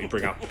stress, and you thought you'd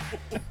bring up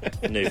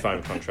a new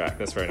phone contract.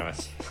 That's very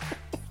nice.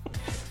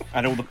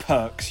 And all the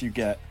perks you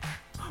get.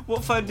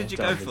 What phone did you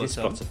go for,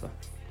 Tom? Spotify.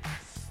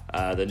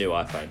 The new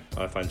iPhone.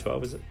 iPhone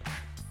 12, is it?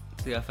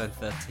 The iPhone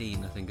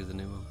 13, I think, is the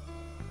new one.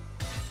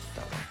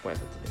 That one,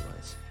 whatever the new one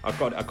is. I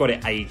got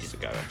it ages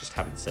ago. I just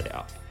haven't set it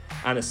up.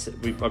 I got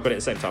it at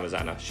the same time as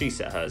Anna. She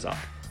set hers up.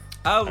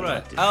 Oh,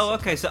 right. Oh,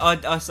 okay. So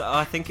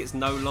I think it's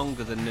no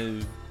longer the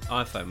new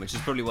iPhone, which is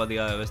probably why the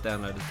iOS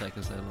download has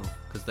taken so long,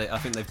 because I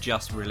think they've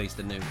just released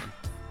a new one.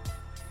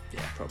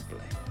 Yeah, probably.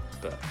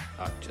 But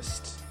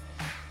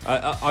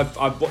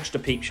I watched a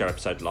Peep Show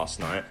episode last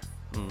night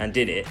and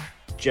did it.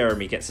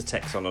 Jeremy gets a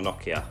text on a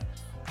Nokia.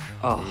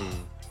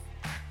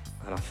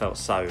 And I felt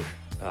so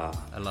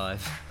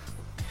alive.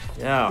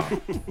 Yeah.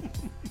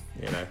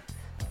 You know,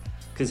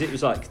 because it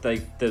was like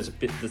there's a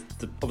bit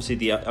obviously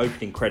the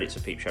opening credits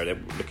of Peep Show, they're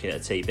looking at a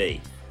TV,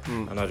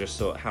 and I just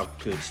thought how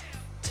good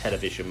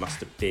television must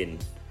have been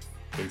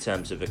in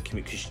terms of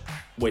because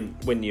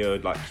when you're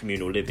like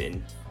communal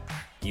living,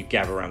 you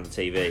gather around the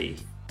TV,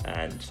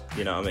 and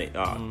you know what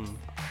I mean.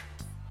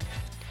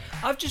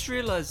 I've just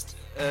realised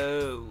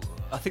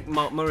I think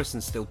Mark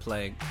Morrison's still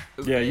playing.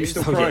 Yeah, you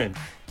still crying?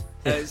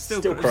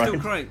 Still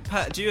crying.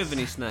 Pat, do you have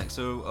any snacks,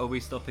 or are we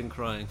stopping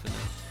crying for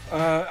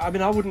now? I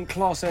mean, I wouldn't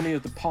class any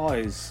of the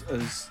pies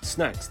as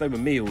snacks. They were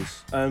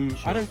meals. Sure.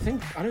 I don't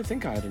think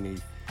I had any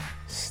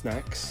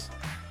snacks.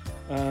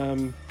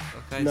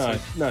 Okay.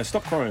 No,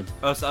 stop crying.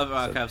 Oh,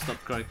 okay, I've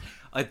stopped crying.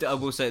 I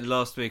will say,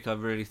 last week I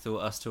really thought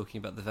us talking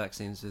about the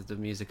vaccines with the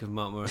music of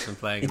Mark Morrison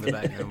playing in the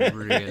background,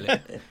 really.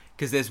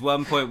 Because there's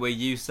one point where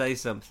you say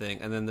something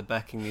and then the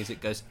backing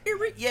music goes,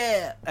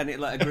 yeah, and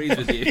it like agrees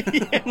with you.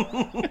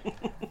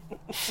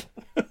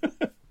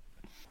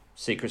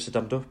 Secrets of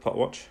Dumbledore, Potter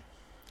Watch.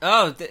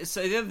 Oh,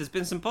 so yeah, there's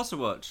been some Potter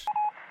Watch.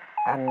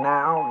 And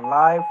now,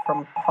 live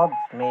from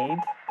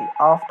Podsmeade, the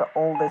After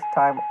All This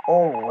Time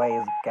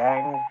Always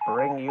gang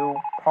bring you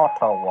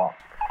Potter Watch.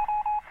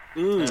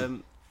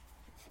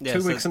 Yeah,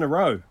 2 weeks in a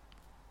row.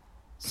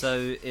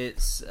 So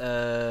it's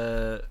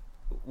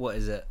what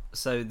is it?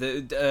 So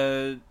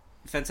the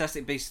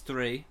Fantastic Beasts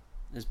 3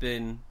 has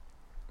been.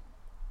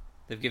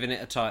 They've given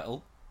it a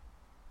title.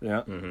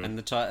 Yeah. Mm-hmm. And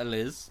the title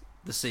is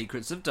The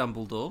Secrets of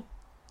Dumbledore.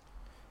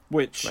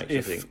 Which,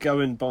 if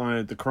going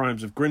by the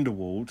crimes of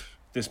Grindelwald,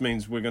 this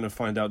means we're going to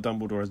find out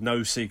Dumbledore has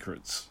no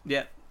secrets.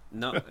 Yeah.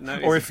 No.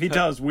 Or if he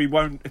does, we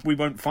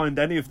won't find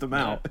any of them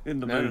out in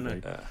the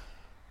movie. No.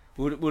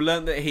 We'll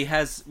learn that he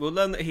has. We'll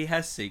learn that he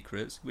has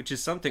secrets, which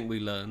is something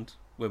we learned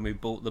when we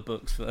bought the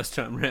books first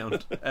time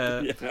round.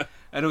 Yeah.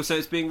 And also,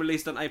 it's being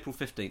released on April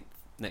 15th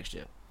next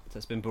year. So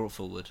it's been brought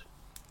forward.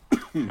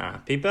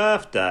 Happy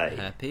birthday!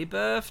 Happy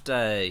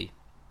birthday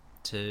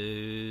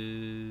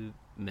to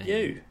me.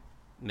 You.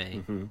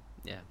 Me. Mm-hmm.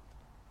 Yeah.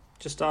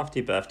 Just after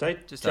your birthday.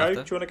 Just Joe,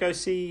 after. do you want to go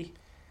see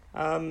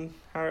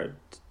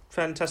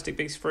Fantastic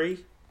Beasts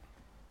 3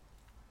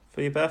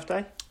 for your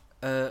birthday?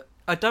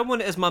 I don't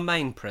want it as my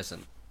main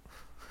present.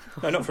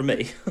 No, not from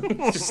me.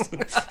 Just...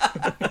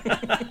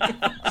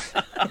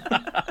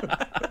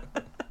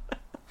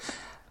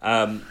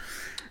 I'll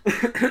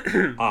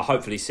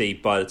hopefully see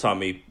by the time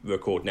we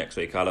record next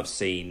week. I'll have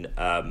seen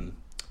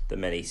The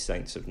Many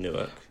Saints of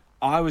Newark.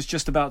 I was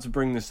just about to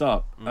bring this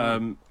up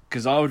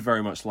because I would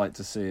very much like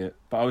to see it,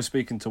 but I was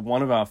speaking to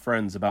one of our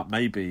friends about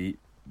maybe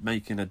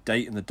making a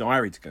date in the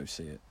diary to go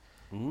see it.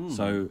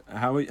 So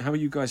how are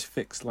you guys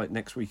fixed like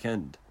next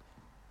weekend?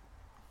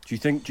 Do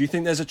you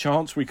think there's a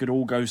chance we could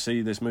all go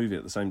see this movie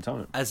at the same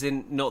time? As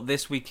in, not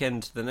this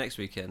weekend, the next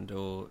weekend,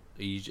 or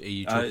are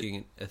you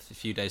talking a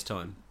few days'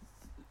 time?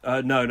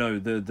 No,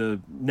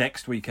 the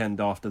next weekend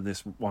after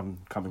this one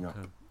coming up.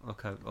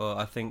 Okay. Well,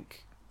 I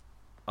think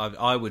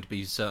I would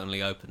be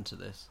certainly open to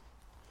this.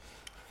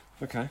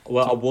 Okay.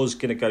 Well, I was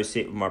going to go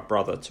see it with my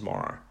brother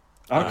tomorrow.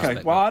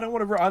 Okay. Well, I don't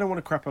want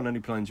to crap on any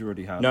plans you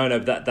already have. No,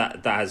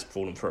 that has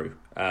fallen through.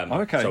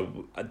 Okay.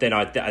 So then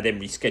I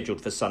then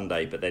rescheduled for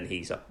Sunday, but then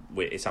it's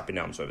up in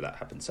arms whether that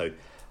happens. So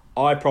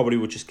I probably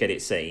would just get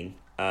it seen.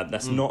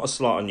 That's not a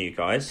slight on you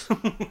guys.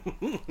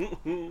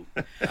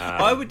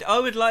 I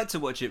would like to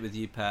watch it with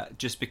you, Pat,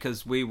 just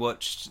because we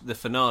watched the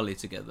finale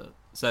together.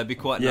 So it'd be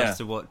quite nice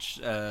to watch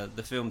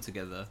the film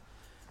together.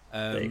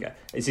 There you go.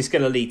 Is this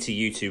going to lead to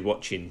you two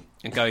watching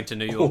and going to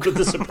New York? All of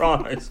the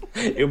Sopranos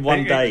in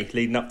one day,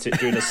 leading up to it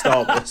doing a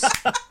Star Wars?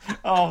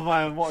 Oh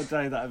man, what a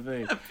day that'd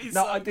be!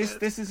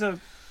 This is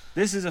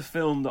a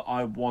film that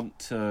I want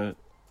to.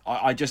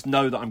 I just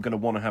know that I'm going to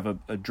want to have a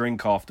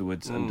drink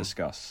afterwards and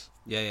discuss.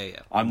 Yeah.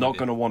 I'm not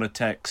going to want to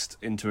text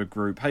into a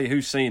group. Hey,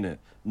 who's seen it?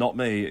 Not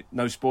me.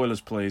 No spoilers,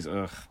 please.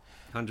 Ugh.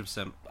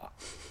 100%.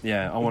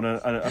 Yeah, I want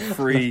a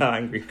free. How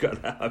angry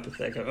got that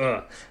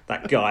hypothetical.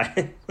 That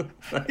guy.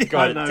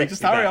 I know.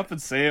 Just hurry up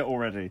and see it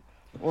already,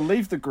 or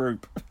leave the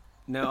group.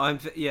 No, I'm.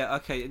 Yeah,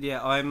 okay.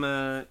 Yeah,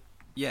 I'm.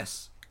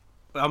 Yes.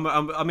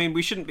 I mean,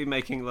 we shouldn't be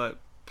making like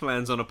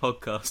plans on a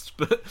podcast,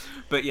 but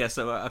yeah.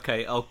 So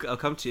okay, I'll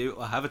come to you.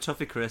 I'll have a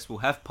toffee crisp. We'll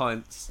have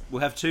pints.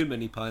 We'll have too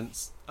many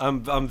pints.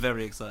 I'm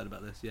very excited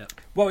about this. Yeah.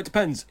 Well, it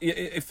depends.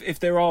 If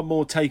there are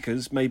more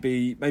takers,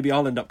 maybe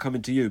I'll end up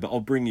coming to you, but I'll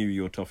bring you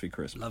your toffee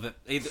crisp. Love it.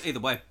 Either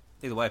way.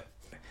 Okay.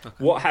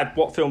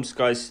 What films,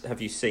 guys,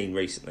 have you seen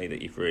recently that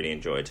you've really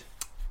enjoyed?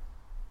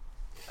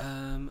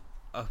 Well,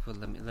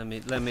 let me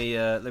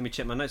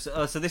check my notes.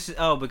 So this is.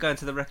 We're going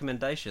to the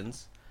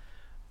recommendations.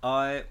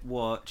 I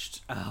watched.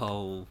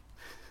 I've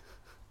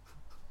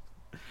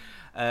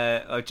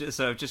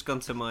just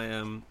gone to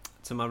my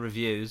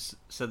reviews.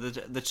 So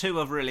the two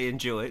I've really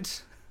enjoyed.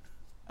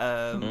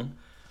 One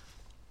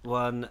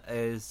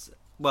is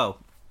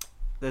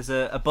there's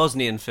a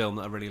Bosnian film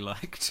that I really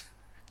liked.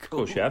 Of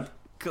course you have.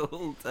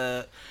 Called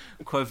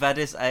Quo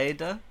Vadis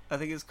Aida, I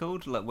think it's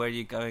called. Like, Where Are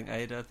You Going,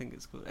 Aida? I think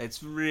it's called.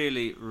 It's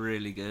really,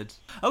 really good.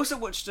 I also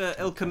watched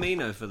El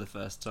Camino for the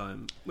first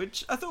time,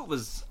 which I thought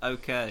was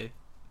okay.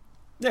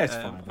 Yeah, it's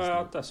fine.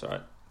 Well, that's all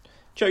right.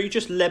 Joe, you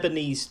just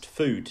Lebanese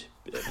food,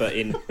 but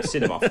in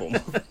cinema form.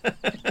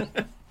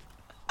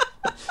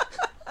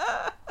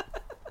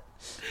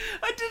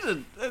 I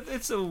didn't.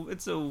 It's all.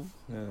 Yeah.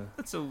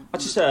 It's all. I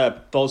just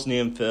a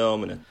Bosnian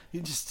film and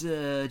just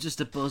a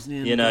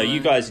Bosnian. You know, guy. you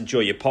guys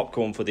enjoy your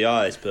popcorn for the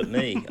eyes, but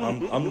me,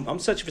 I'm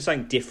searching for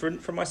something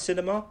different from my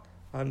cinema.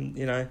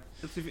 No,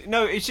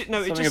 it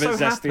just so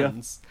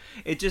happens.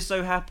 It just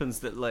so happens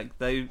that like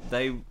they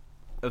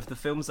of the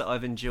films that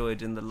I've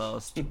enjoyed in the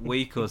last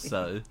week or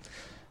so.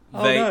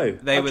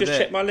 I've just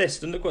checked my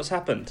list and look what's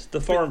happened. The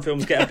foreign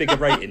films get a bigger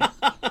rating.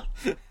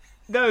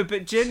 No,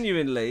 but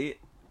genuinely,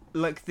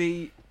 like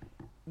the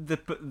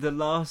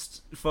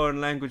last foreign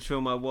language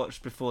film I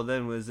watched before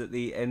then was at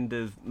the end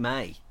of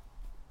May.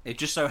 It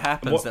just so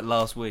happens that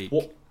last week.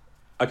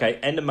 Okay,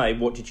 end of May.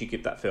 What did you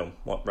give that film?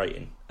 What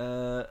rating?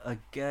 I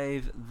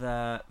gave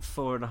that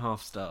 4.5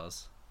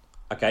 stars.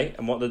 Okay,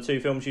 and what are the two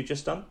films you've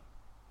just done?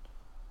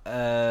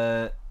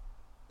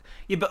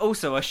 Yeah, but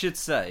also I should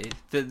say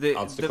that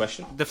answer the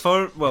question.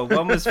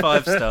 One was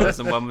 5 stars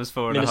and one was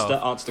 4.5. Minister,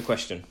 answer the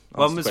question.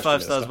 One was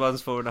 5 stars,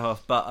 one's 4.5.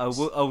 But I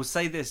will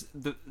say this: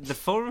 the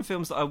foreign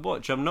films that I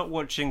watch, I'm not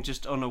watching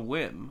just on a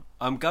whim.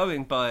 I'm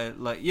going by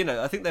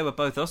I think they were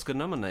both Oscar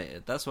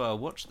nominated. That's why I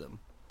watched them.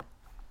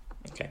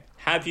 Okay.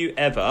 Have you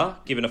ever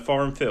given a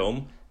foreign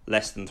film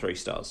less than 3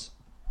 stars?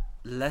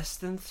 Less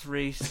than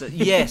 3 stars?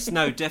 Yes,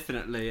 no,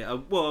 definitely.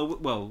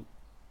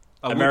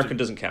 American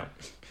doesn't count.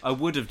 I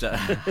would have done.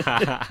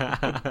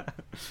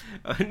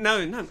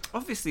 No,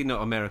 obviously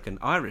not American.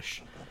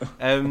 Irish.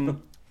 I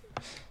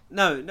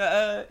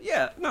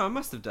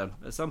must have done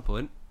at some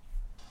point.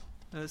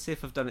 Let's see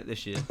if I've done it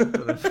this year.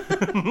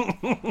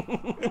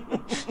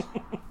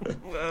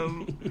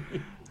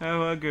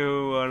 How I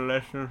go on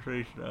less than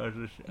 3 stars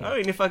this year? I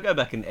mean, if I go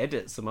back and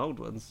edit some old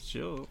ones,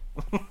 sure.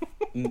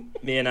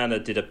 Me and Anna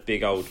did a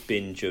big old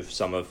binge of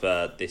some of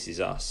This Is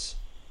Us.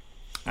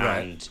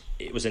 And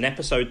it was an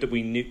episode that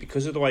we knew,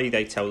 because of the way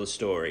they tell the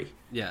story.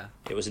 Yeah.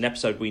 It was an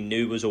episode we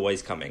knew was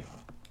always coming.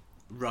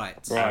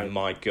 Right. And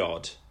my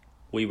God,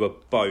 we were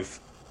both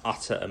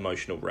utter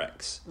emotional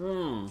wrecks.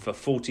 For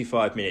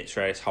 45 minutes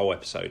for this whole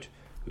episode,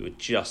 we were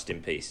just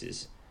in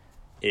pieces.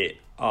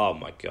 Oh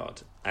my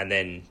God. And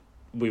then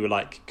we were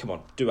like, come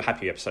on, do a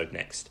happy episode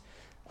next.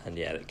 And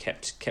yeah, it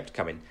kept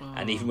coming.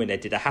 And even when they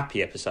did a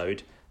happy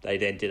episode, they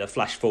then did a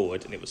flash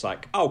forward, and it was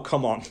like, oh,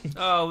 come on.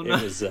 Oh, no.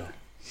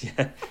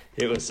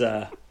 It was,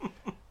 I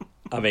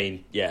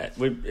mean, yeah,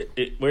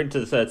 we're into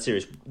the third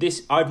series.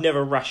 I've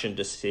never rationed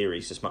a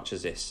series as much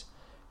as this,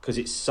 because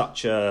it's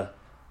such a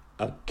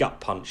gut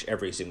punch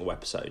every single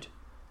episode.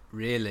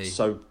 Really?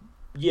 So,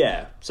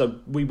 yeah. So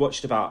we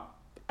watched about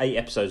 8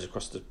 episodes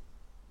across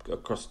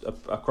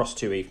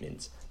 2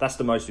 evenings. That's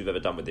the most we've ever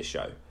done with this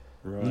show.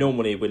 Right.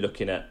 Normally we're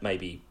looking at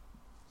maybe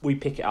we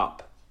could pick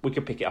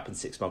it up in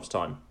 6 months'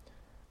 time.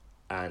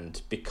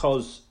 And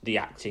because the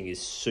acting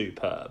is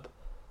superb,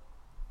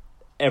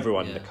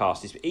 everyone in the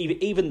cast is,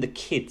 even the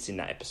kids in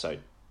that episode,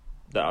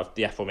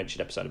 the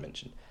aforementioned episode I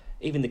mentioned,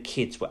 even the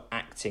kids were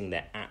acting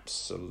their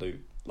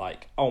absolute,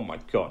 like, oh my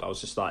God, I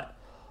was just like,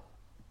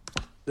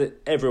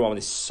 everyone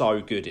is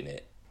so good in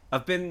it.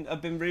 I've been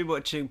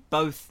rewatching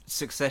both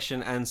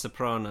Succession and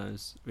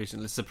Sopranos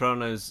recently.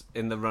 Sopranos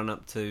in the run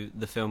up to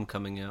the film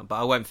coming out, but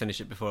I won't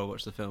finish it before I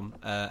watch the film.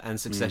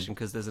 And Succession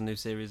because there's a new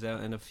series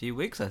out in a few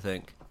weeks, I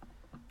think,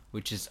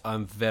 which is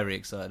I'm very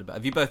excited about.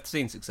 Have you both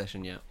seen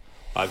Succession yet?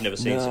 I've never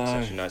seen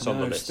Succession. No, it's on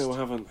the list. Still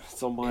haven't.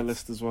 It's on my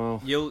list as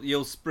well.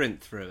 You'll sprint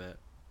through it.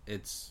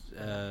 It's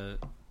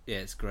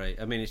it's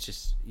great. I mean, it's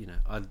just, you know,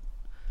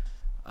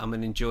 I'm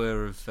an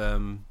enjoyer of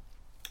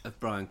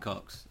Brian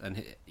Cox,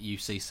 and you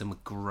see some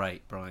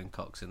great Brian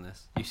Cox in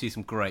this. You see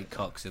some great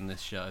Cox in this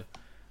show.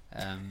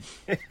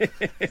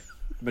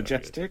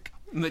 Majestic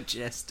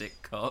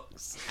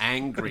Cox,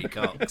 angry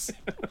Cox.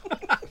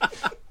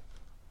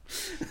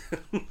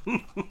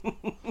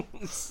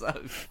 So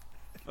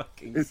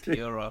fucking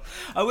pure.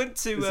 I went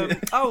to. Is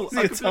he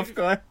a tough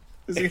guy?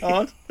 Is he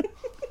hard?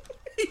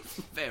 He's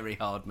a very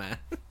hard man.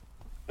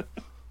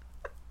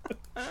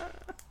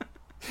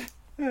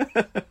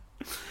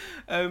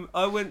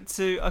 I went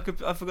to. I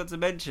forgot to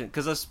mention,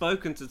 because I've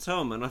spoken to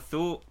Tom, and I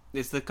thought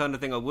it's the kind of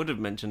thing I would have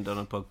mentioned on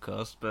a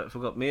podcast, but I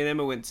forgot. Me and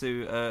Emma went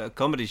to a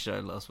comedy show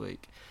last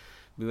week.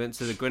 We went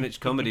to the Greenwich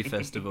Comedy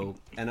Festival,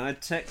 and I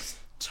texted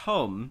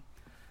Tom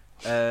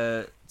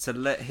to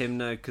let him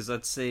know, because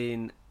I'd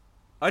seen.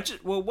 I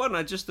just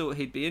thought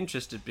he'd be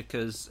interested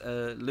because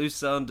Lou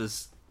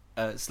Sanders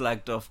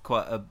slagged off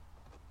quite a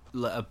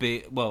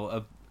bit.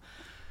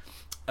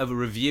 Of a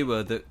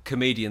reviewer that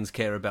comedians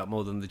care about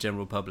more than the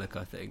general public,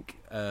 I think.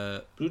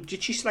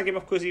 Did she slag him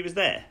off because he was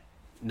there?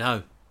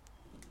 No.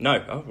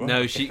 No. Oh, right.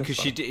 No, because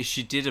she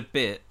did a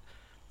bit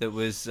that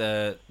was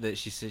that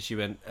she said, she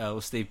went, oh,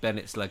 Steve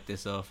Bennett slagged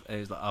this off, and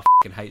he was like, I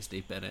fucking hate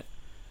Steve Bennett,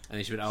 and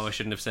then she went, oh, I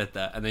shouldn't have said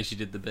that, and then she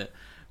did the bit.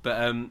 But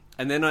and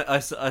then I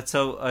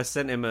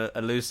sent him a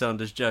Lou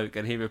Sanders joke,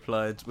 and he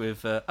replied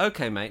with,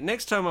 okay mate,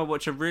 next time I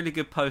watch a really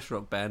good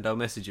post-rock band, I'll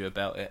message you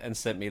about it, and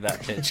sent me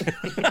that picture.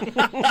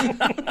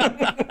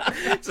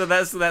 So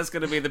that's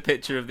going to be the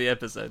picture of the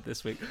episode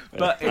this week.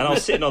 But and I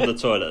was sitting on the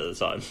toilet at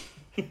the time.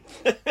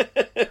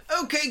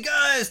 Okay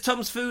guys,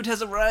 Tom's food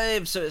has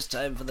arrived, so it's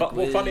time for the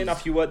quiz. Well, funny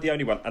enough, you weren't the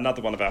only one.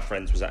 Another one of our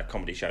friends was at a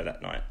comedy show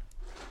that night.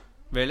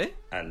 Really?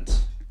 And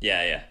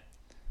yeah.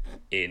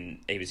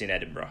 He was in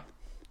Edinburgh.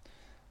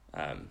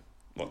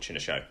 Watching a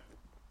show.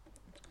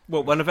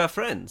 What, one of our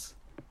friends?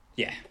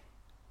 Yeah.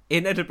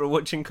 In Edinburgh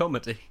watching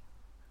comedy?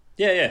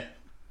 Yeah.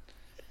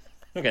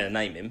 I'm not going to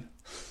name him.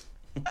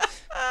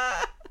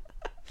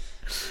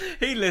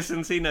 He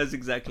listens, he knows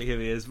exactly who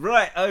he is.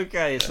 Right,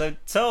 okay, so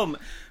Tom,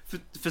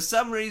 for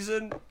some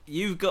reason,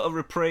 you've got a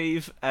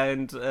reprieve,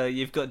 and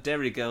you've got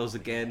Derry Girls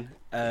again,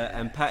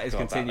 and Pat is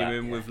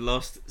continuing with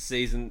Lost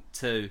Season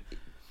 2.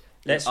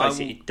 Let's face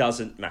it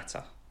doesn't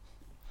matter.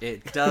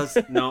 It does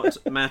not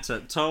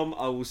matter. Tom,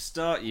 I will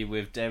start you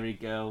with Derry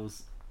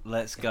Girls.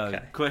 Let's go.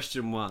 Okay.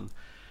 Question 1.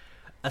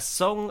 A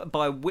song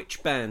by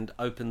which band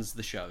opens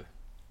the show?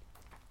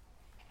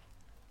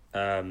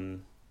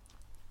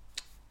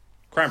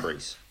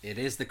 Cranberries. It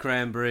is the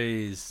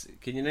Cranberries.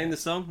 Can you name the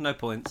song? No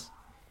points.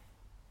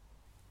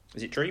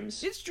 Is it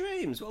Dreams? It's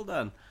Dreams. Well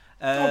done.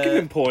 I'll give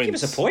him points. Give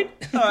us a point.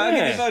 All right, I'll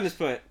give you a bonus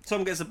point.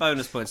 Tom gets a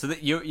bonus point, so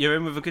that you're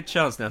in with a good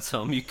chance now,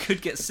 Tom. You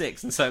could get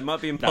 6, and so it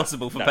might be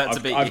impossible for Pat to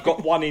beat you. I've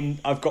got one in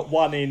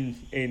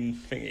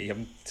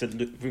thingy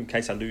in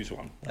case I lose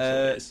one. That's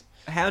what it is.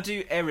 How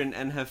do Erin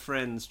and her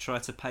friends try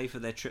to pay for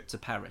their trip to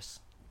Paris?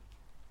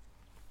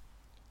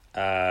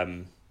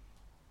 Well,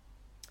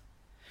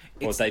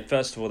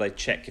 first of all they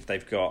check if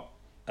they've got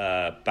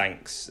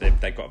banks. If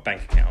they've got a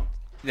bank account.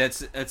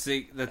 That's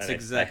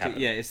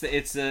exactly. Yeah, it's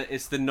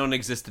the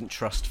non-existent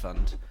trust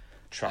fund.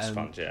 Trust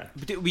fund, yeah.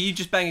 But were you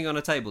just banging on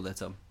a table there,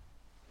 Tom?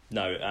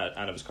 No,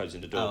 Anna was closing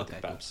the door with the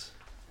babs.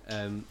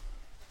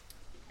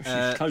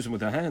 She's closing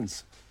with her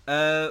hands.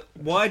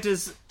 Why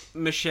does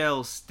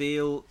Michelle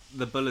steal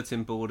the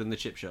bulletin board in the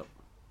chip shop?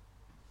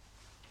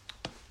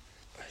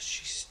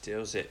 She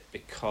steals it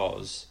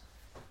because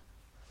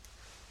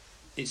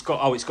It's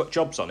got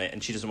jobs on it,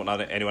 and she doesn't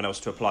want anyone else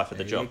to apply for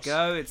the jobs.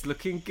 There you go. It's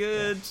looking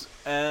good.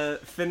 Yeah.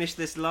 Finish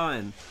this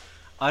line.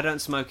 I don't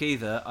smoke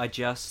either. I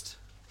just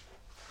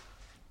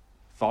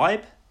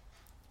vibe.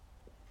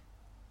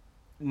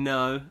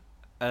 No.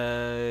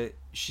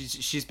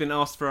 She's been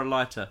asked for a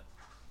lighter.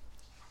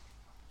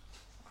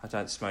 I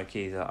don't smoke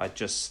either. I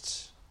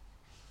just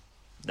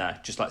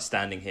like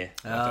standing here.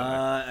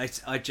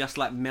 I just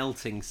like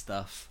melting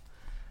stuff.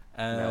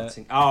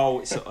 Melting.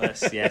 Oh,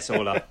 it's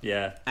all up.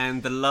 Yeah.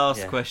 And the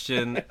last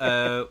question: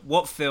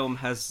 what film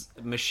has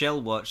Michelle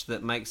watched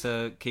that makes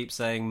her keep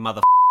saying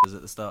 "motherfuckers"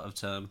 at the start of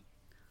term?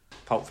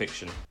 Pulp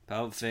Fiction.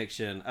 Pulp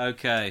Fiction.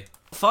 Okay.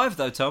 5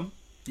 though, Tom.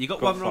 You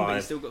got one wrong, but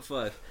you still got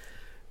 5.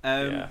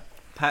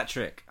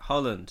 Patrick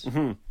Holland.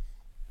 Mm-hmm.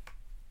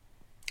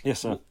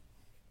 Yes, sir.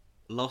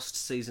 Lost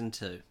season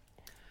 2.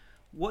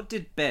 What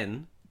did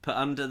Ben put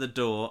under the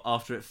door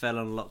after it fell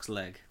on Locke's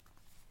leg?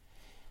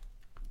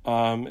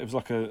 It was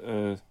like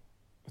a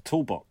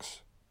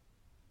toolbox.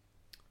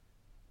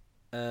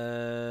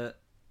 Can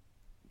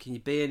you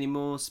be any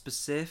more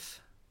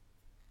specific?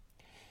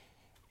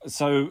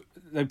 So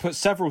they put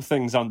several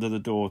things under the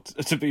door.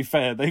 To be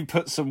fair, they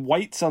put some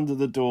weights under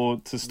the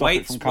door to stop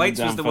it from coming down.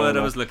 Weights was the word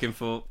I was looking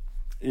for.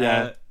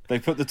 Yeah, they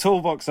put the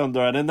toolbox under,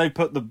 and then they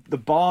put the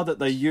bar that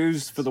they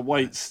used for the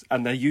weights,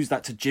 and they used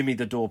that to jimmy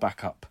the door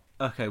back up.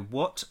 Okay,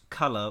 what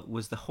colour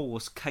was the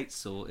horse Kate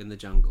saw in the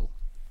jungle?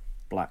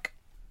 Black.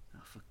 Oh,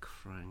 for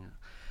crying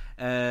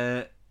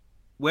out.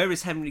 Where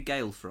is Henry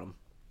Gale from?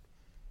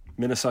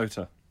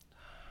 Minnesota.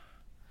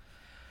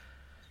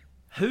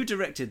 Who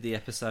directed the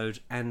episode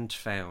And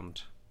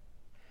Found?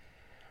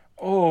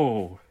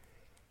 Oh.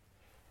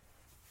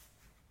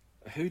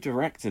 Who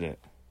directed it?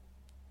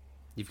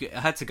 I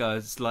had to go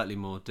slightly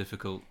more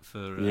difficult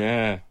for...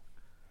 Yeah.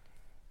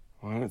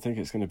 Well, I don't think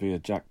it's going to be a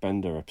Jack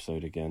Bender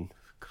episode again.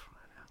 For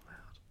crying out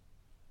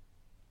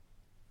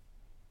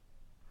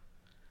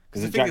loud.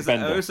 Is it Jack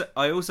Bender?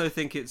 I also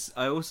think it's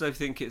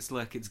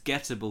like it's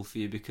gettable for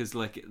you because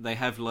like they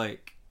have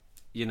like,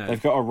 you know,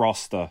 they've got a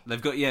roster.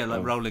 They've got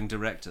rolling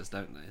directors,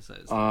 don't they? So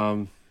it's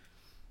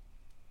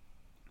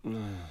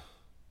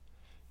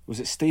was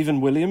it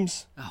Stephen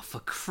Williams? Oh, for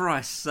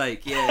Christ's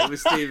sake! Yeah, it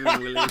was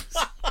Stephen Williams.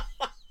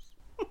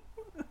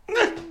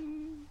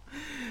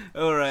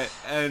 All right,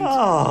 and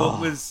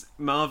what was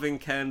Marvin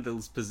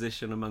Candle's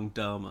position among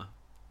Dharma?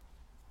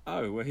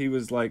 Oh, well, he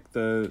was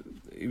the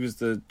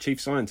chief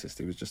scientist.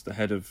 He was just the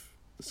head of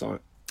the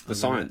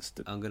science.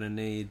 I'm gonna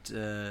need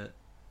I'm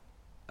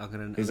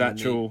gonna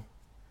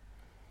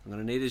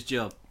need his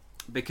job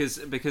because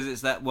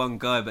it's that one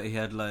guy, but he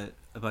had like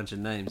a bunch of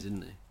names,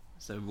 didn't he?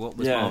 So what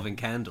was Marvin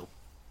Candle?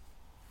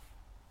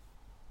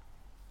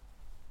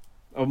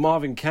 Oh,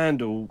 Marvin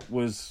Candle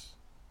was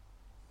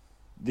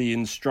the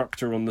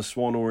instructor on the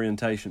Swan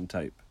orientation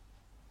tape.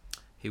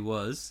 He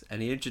was,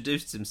 and he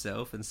introduced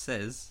himself and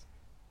says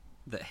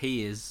that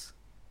he is...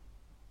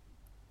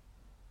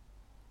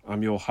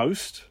 I'm your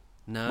host?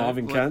 No,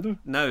 Marvin Candle?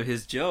 No,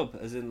 his job,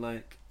 as in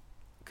like...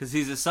 Because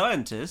he's a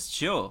scientist,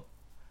 sure.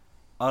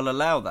 I'll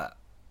allow that.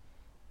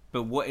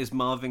 But what is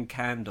Marvin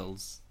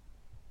Candle's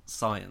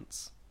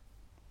science?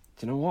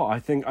 Do you know what? I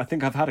think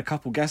I've had a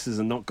couple guesses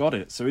and not got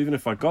it. So even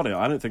if I got it,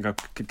 I don't think I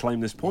could claim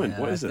this point.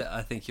 What is it?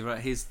 I think you're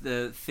right. He's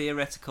the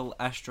theoretical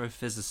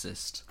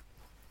astrophysicist.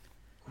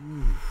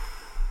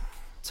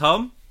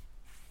 Tom,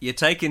 you're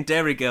taking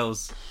Dairy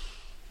Girls.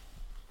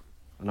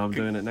 And I'm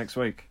doing it next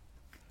week.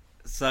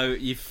 So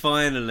you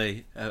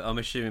finally... I'm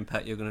assuming,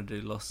 Pat, you're going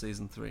to do Lost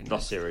Season 3 next.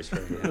 Lost Series 3.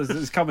 Yeah.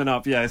 It's coming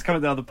up, yeah. It's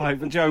coming down the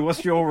pipe. But Joe,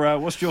 what's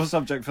your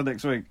subject for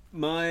next week?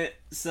 My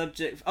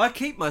subject... I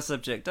keep my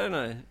subject, don't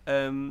I?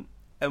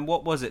 And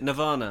what was it?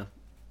 Nirvana.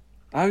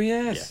 Oh,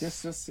 yes.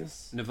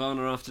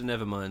 Nirvana after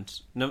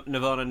Nevermind.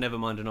 Nirvana,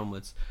 Nevermind and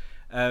onwards.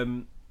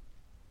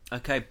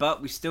 Okay,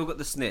 but we still got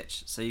the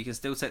snitch, so you can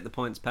still take the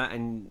points, Pat,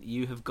 and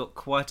you have got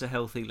quite a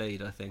healthy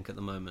lead, I think, at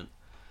the moment.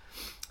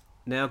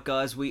 Now,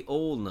 guys, we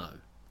all know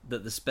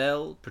that the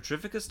spell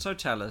Petrificus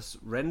Totalis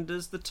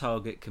renders the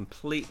target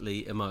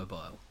completely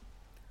immobile.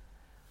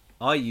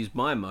 I use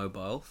my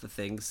mobile for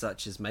things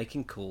such as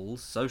making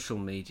calls, social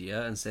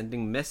media, and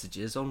sending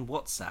messages on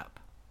WhatsApp.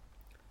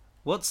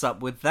 What's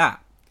up with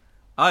that?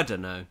 I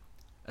don't know.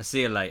 I'll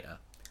see you later.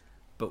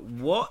 But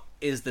what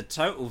is the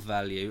total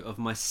value of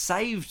my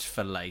saved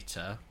for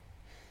later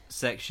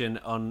section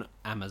on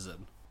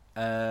Amazon?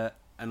 And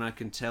I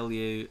can tell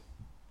you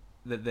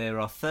that there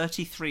are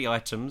 33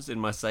 items in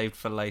my saved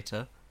for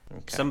later.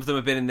 Okay. Some of them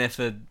have been in there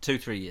for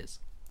 2-3 years.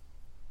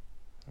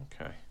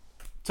 Okay.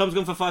 Tom's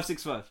gone for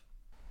 565.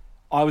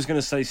 I was going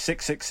to say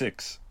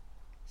 666.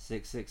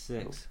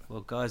 666. Well,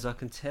 guys, I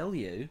can tell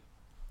you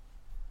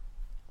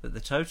that the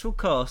total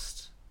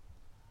cost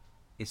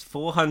is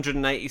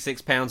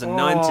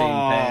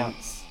 £486.19.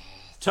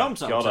 Tom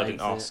God, I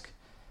didn't ask.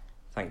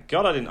 Thank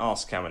God I didn't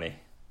ask how many.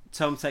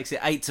 Tom takes it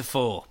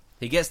 8-4.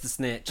 He gets the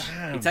snitch.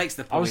 Damn. He takes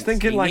the points. I was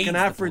thinking like an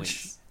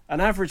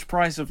average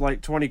price of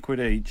like 20 quid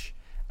each,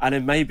 and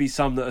then maybe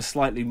some that are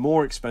slightly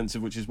more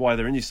expensive, which is why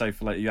they're in your safe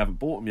for later. You haven't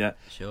bought them yet.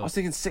 Sure. I was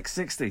thinking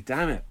 660.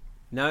 Damn it.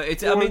 No,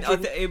 it's. I mean,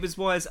 it was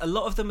wise. A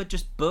lot of them are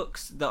just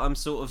books that I'm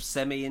sort of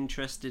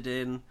semi-interested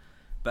in,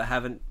 but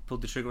haven't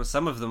pulled the trigger on.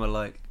 Some of them are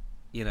like,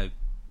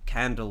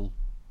 candle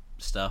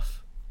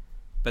stuff,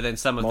 but then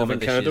some of them are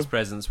this year's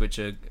presents, which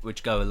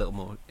go a little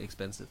more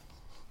expensive.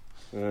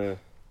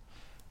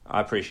 I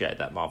appreciate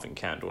that Marvin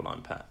Candle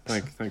line, Pat.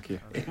 Thank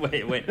you.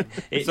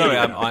 Sorry,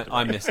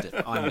 I missed it.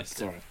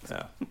 Sorry.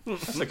 Yeah.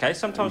 That's okay.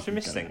 Sometimes we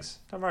miss things.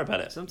 Don't worry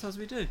about it. Sometimes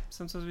we do.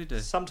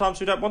 Sometimes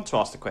we don't want to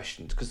ask the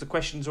questions because the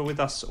questions are with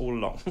us all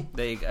along.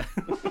 There you go.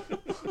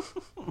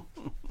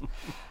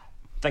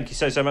 Thank you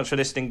so much for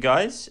listening,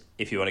 guys.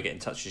 If you want to get in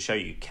touch with the show,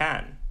 you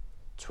can.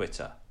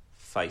 Twitter,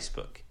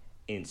 Facebook,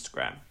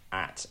 Instagram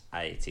at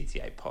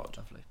ATTApod.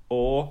 Lovely.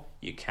 Or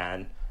you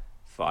can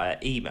via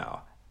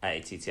email,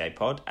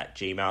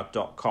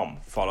 attapod@gmail.com.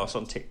 Follow us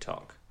on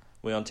TikTok.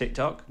 We on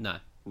TikTok? No.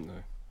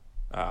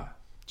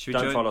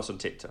 Don't follow us on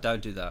TikTok.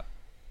 Don't do that.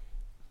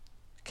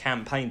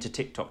 Campaign to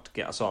TikTok to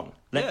get us on.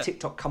 Let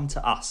TikTok come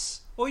to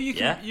us. Or you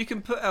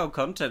can put our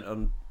content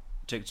on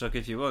TikTok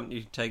if you want.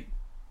 You take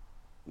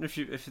if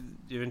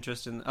you're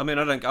interested in. I mean,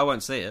 I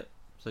won't see it,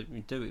 so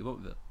you do what you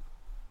want with it.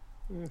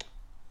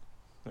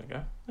 There you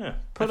go. Yeah,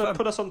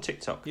 put us on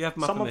TikTok. You have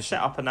my Someone permission.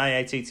 set up an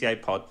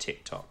AATTA pod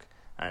TikTok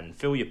and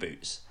fill your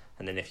boots.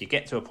 And then if you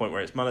get to a point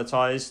where it's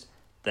monetized,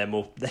 then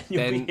you'll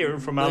be hearing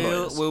from our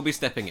lawyers. We'll be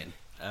stepping in.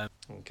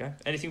 Okay.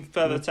 Anything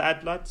further to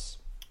add, lads?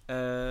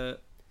 No,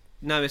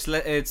 it's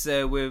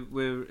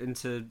we're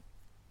into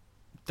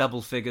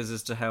double figures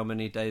as to how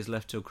many days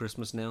left till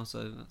Christmas now.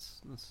 So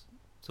that's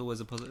it's always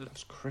a positive. He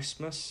loves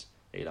Christmas.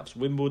 He loves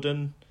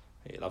Wimbledon.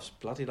 He loves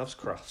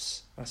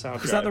Crufts. That's how.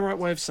 Is that the right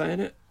way of saying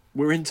it?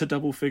 We're into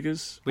double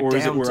figures, we're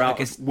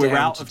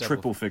out of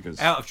triple figures?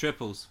 Out of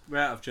triples. We're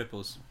out of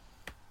triples.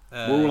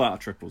 We're all out of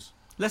triples.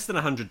 Less than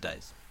 100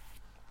 days.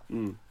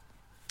 And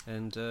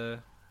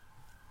for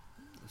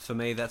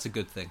me, that's a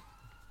good thing.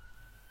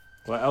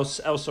 Well,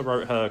 Elsa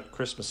wrote her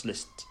Christmas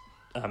list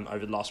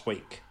over the last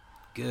week.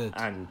 Good.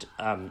 And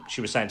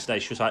she was saying today,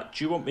 she was like,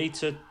 do you want me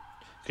to...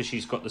 Because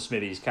she's got the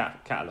Smithies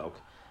catalogue.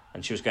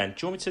 And she was going,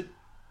 do you want me to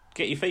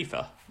get you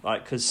FIFA?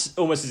 Like, because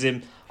almost as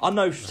in, I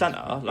know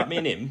Santa, like me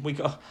and him,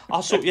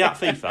 I'll sort you out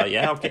FIFA,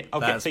 yeah? I'll get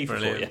FIFA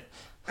brilliant. For you.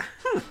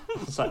 I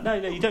was like, no,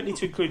 you don't need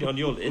to include it on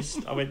your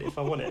list. I went, if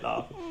I want it,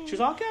 like. She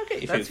was like, okay, I'll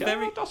get you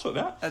FIFA. I'll sort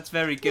it out. That's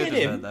very good of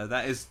her,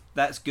 though.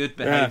 That's good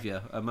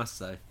behaviour, I must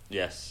say.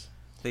 Yes.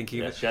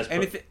 Thinking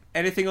of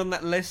anything on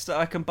that list that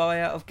I can buy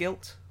out of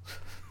guilt?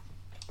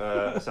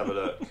 Let's have a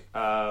look.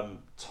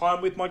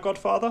 Time with my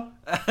godfather.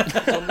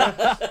 That's on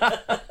there.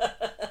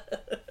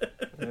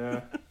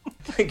 Yeah.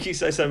 Thank you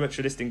so much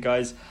for listening,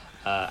 guys.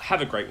 Have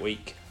a great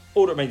week.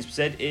 All that remains to be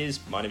said is,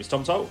 my name is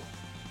Tom Toll.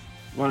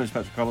 My name is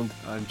Patrick Holland.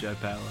 I'm Joe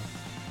Power.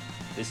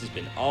 This has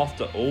been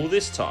After All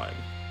This Time.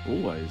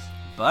 Always.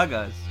 Bye,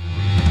 guys.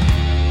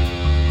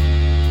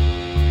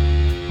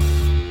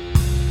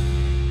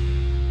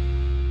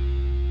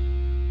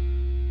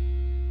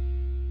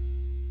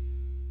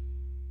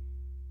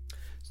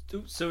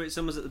 Sorry,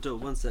 someone's at the door.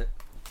 One sec.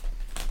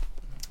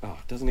 Oh,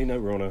 doesn't he know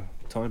we're on a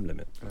time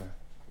limit?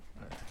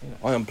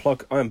 I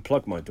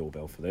unplug my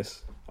doorbell for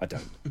this. I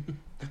don't.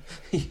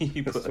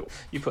 you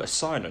put a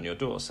sign on your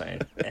door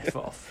saying "F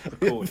off."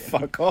 Recording.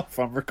 Fuck off!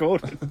 I'm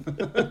recording.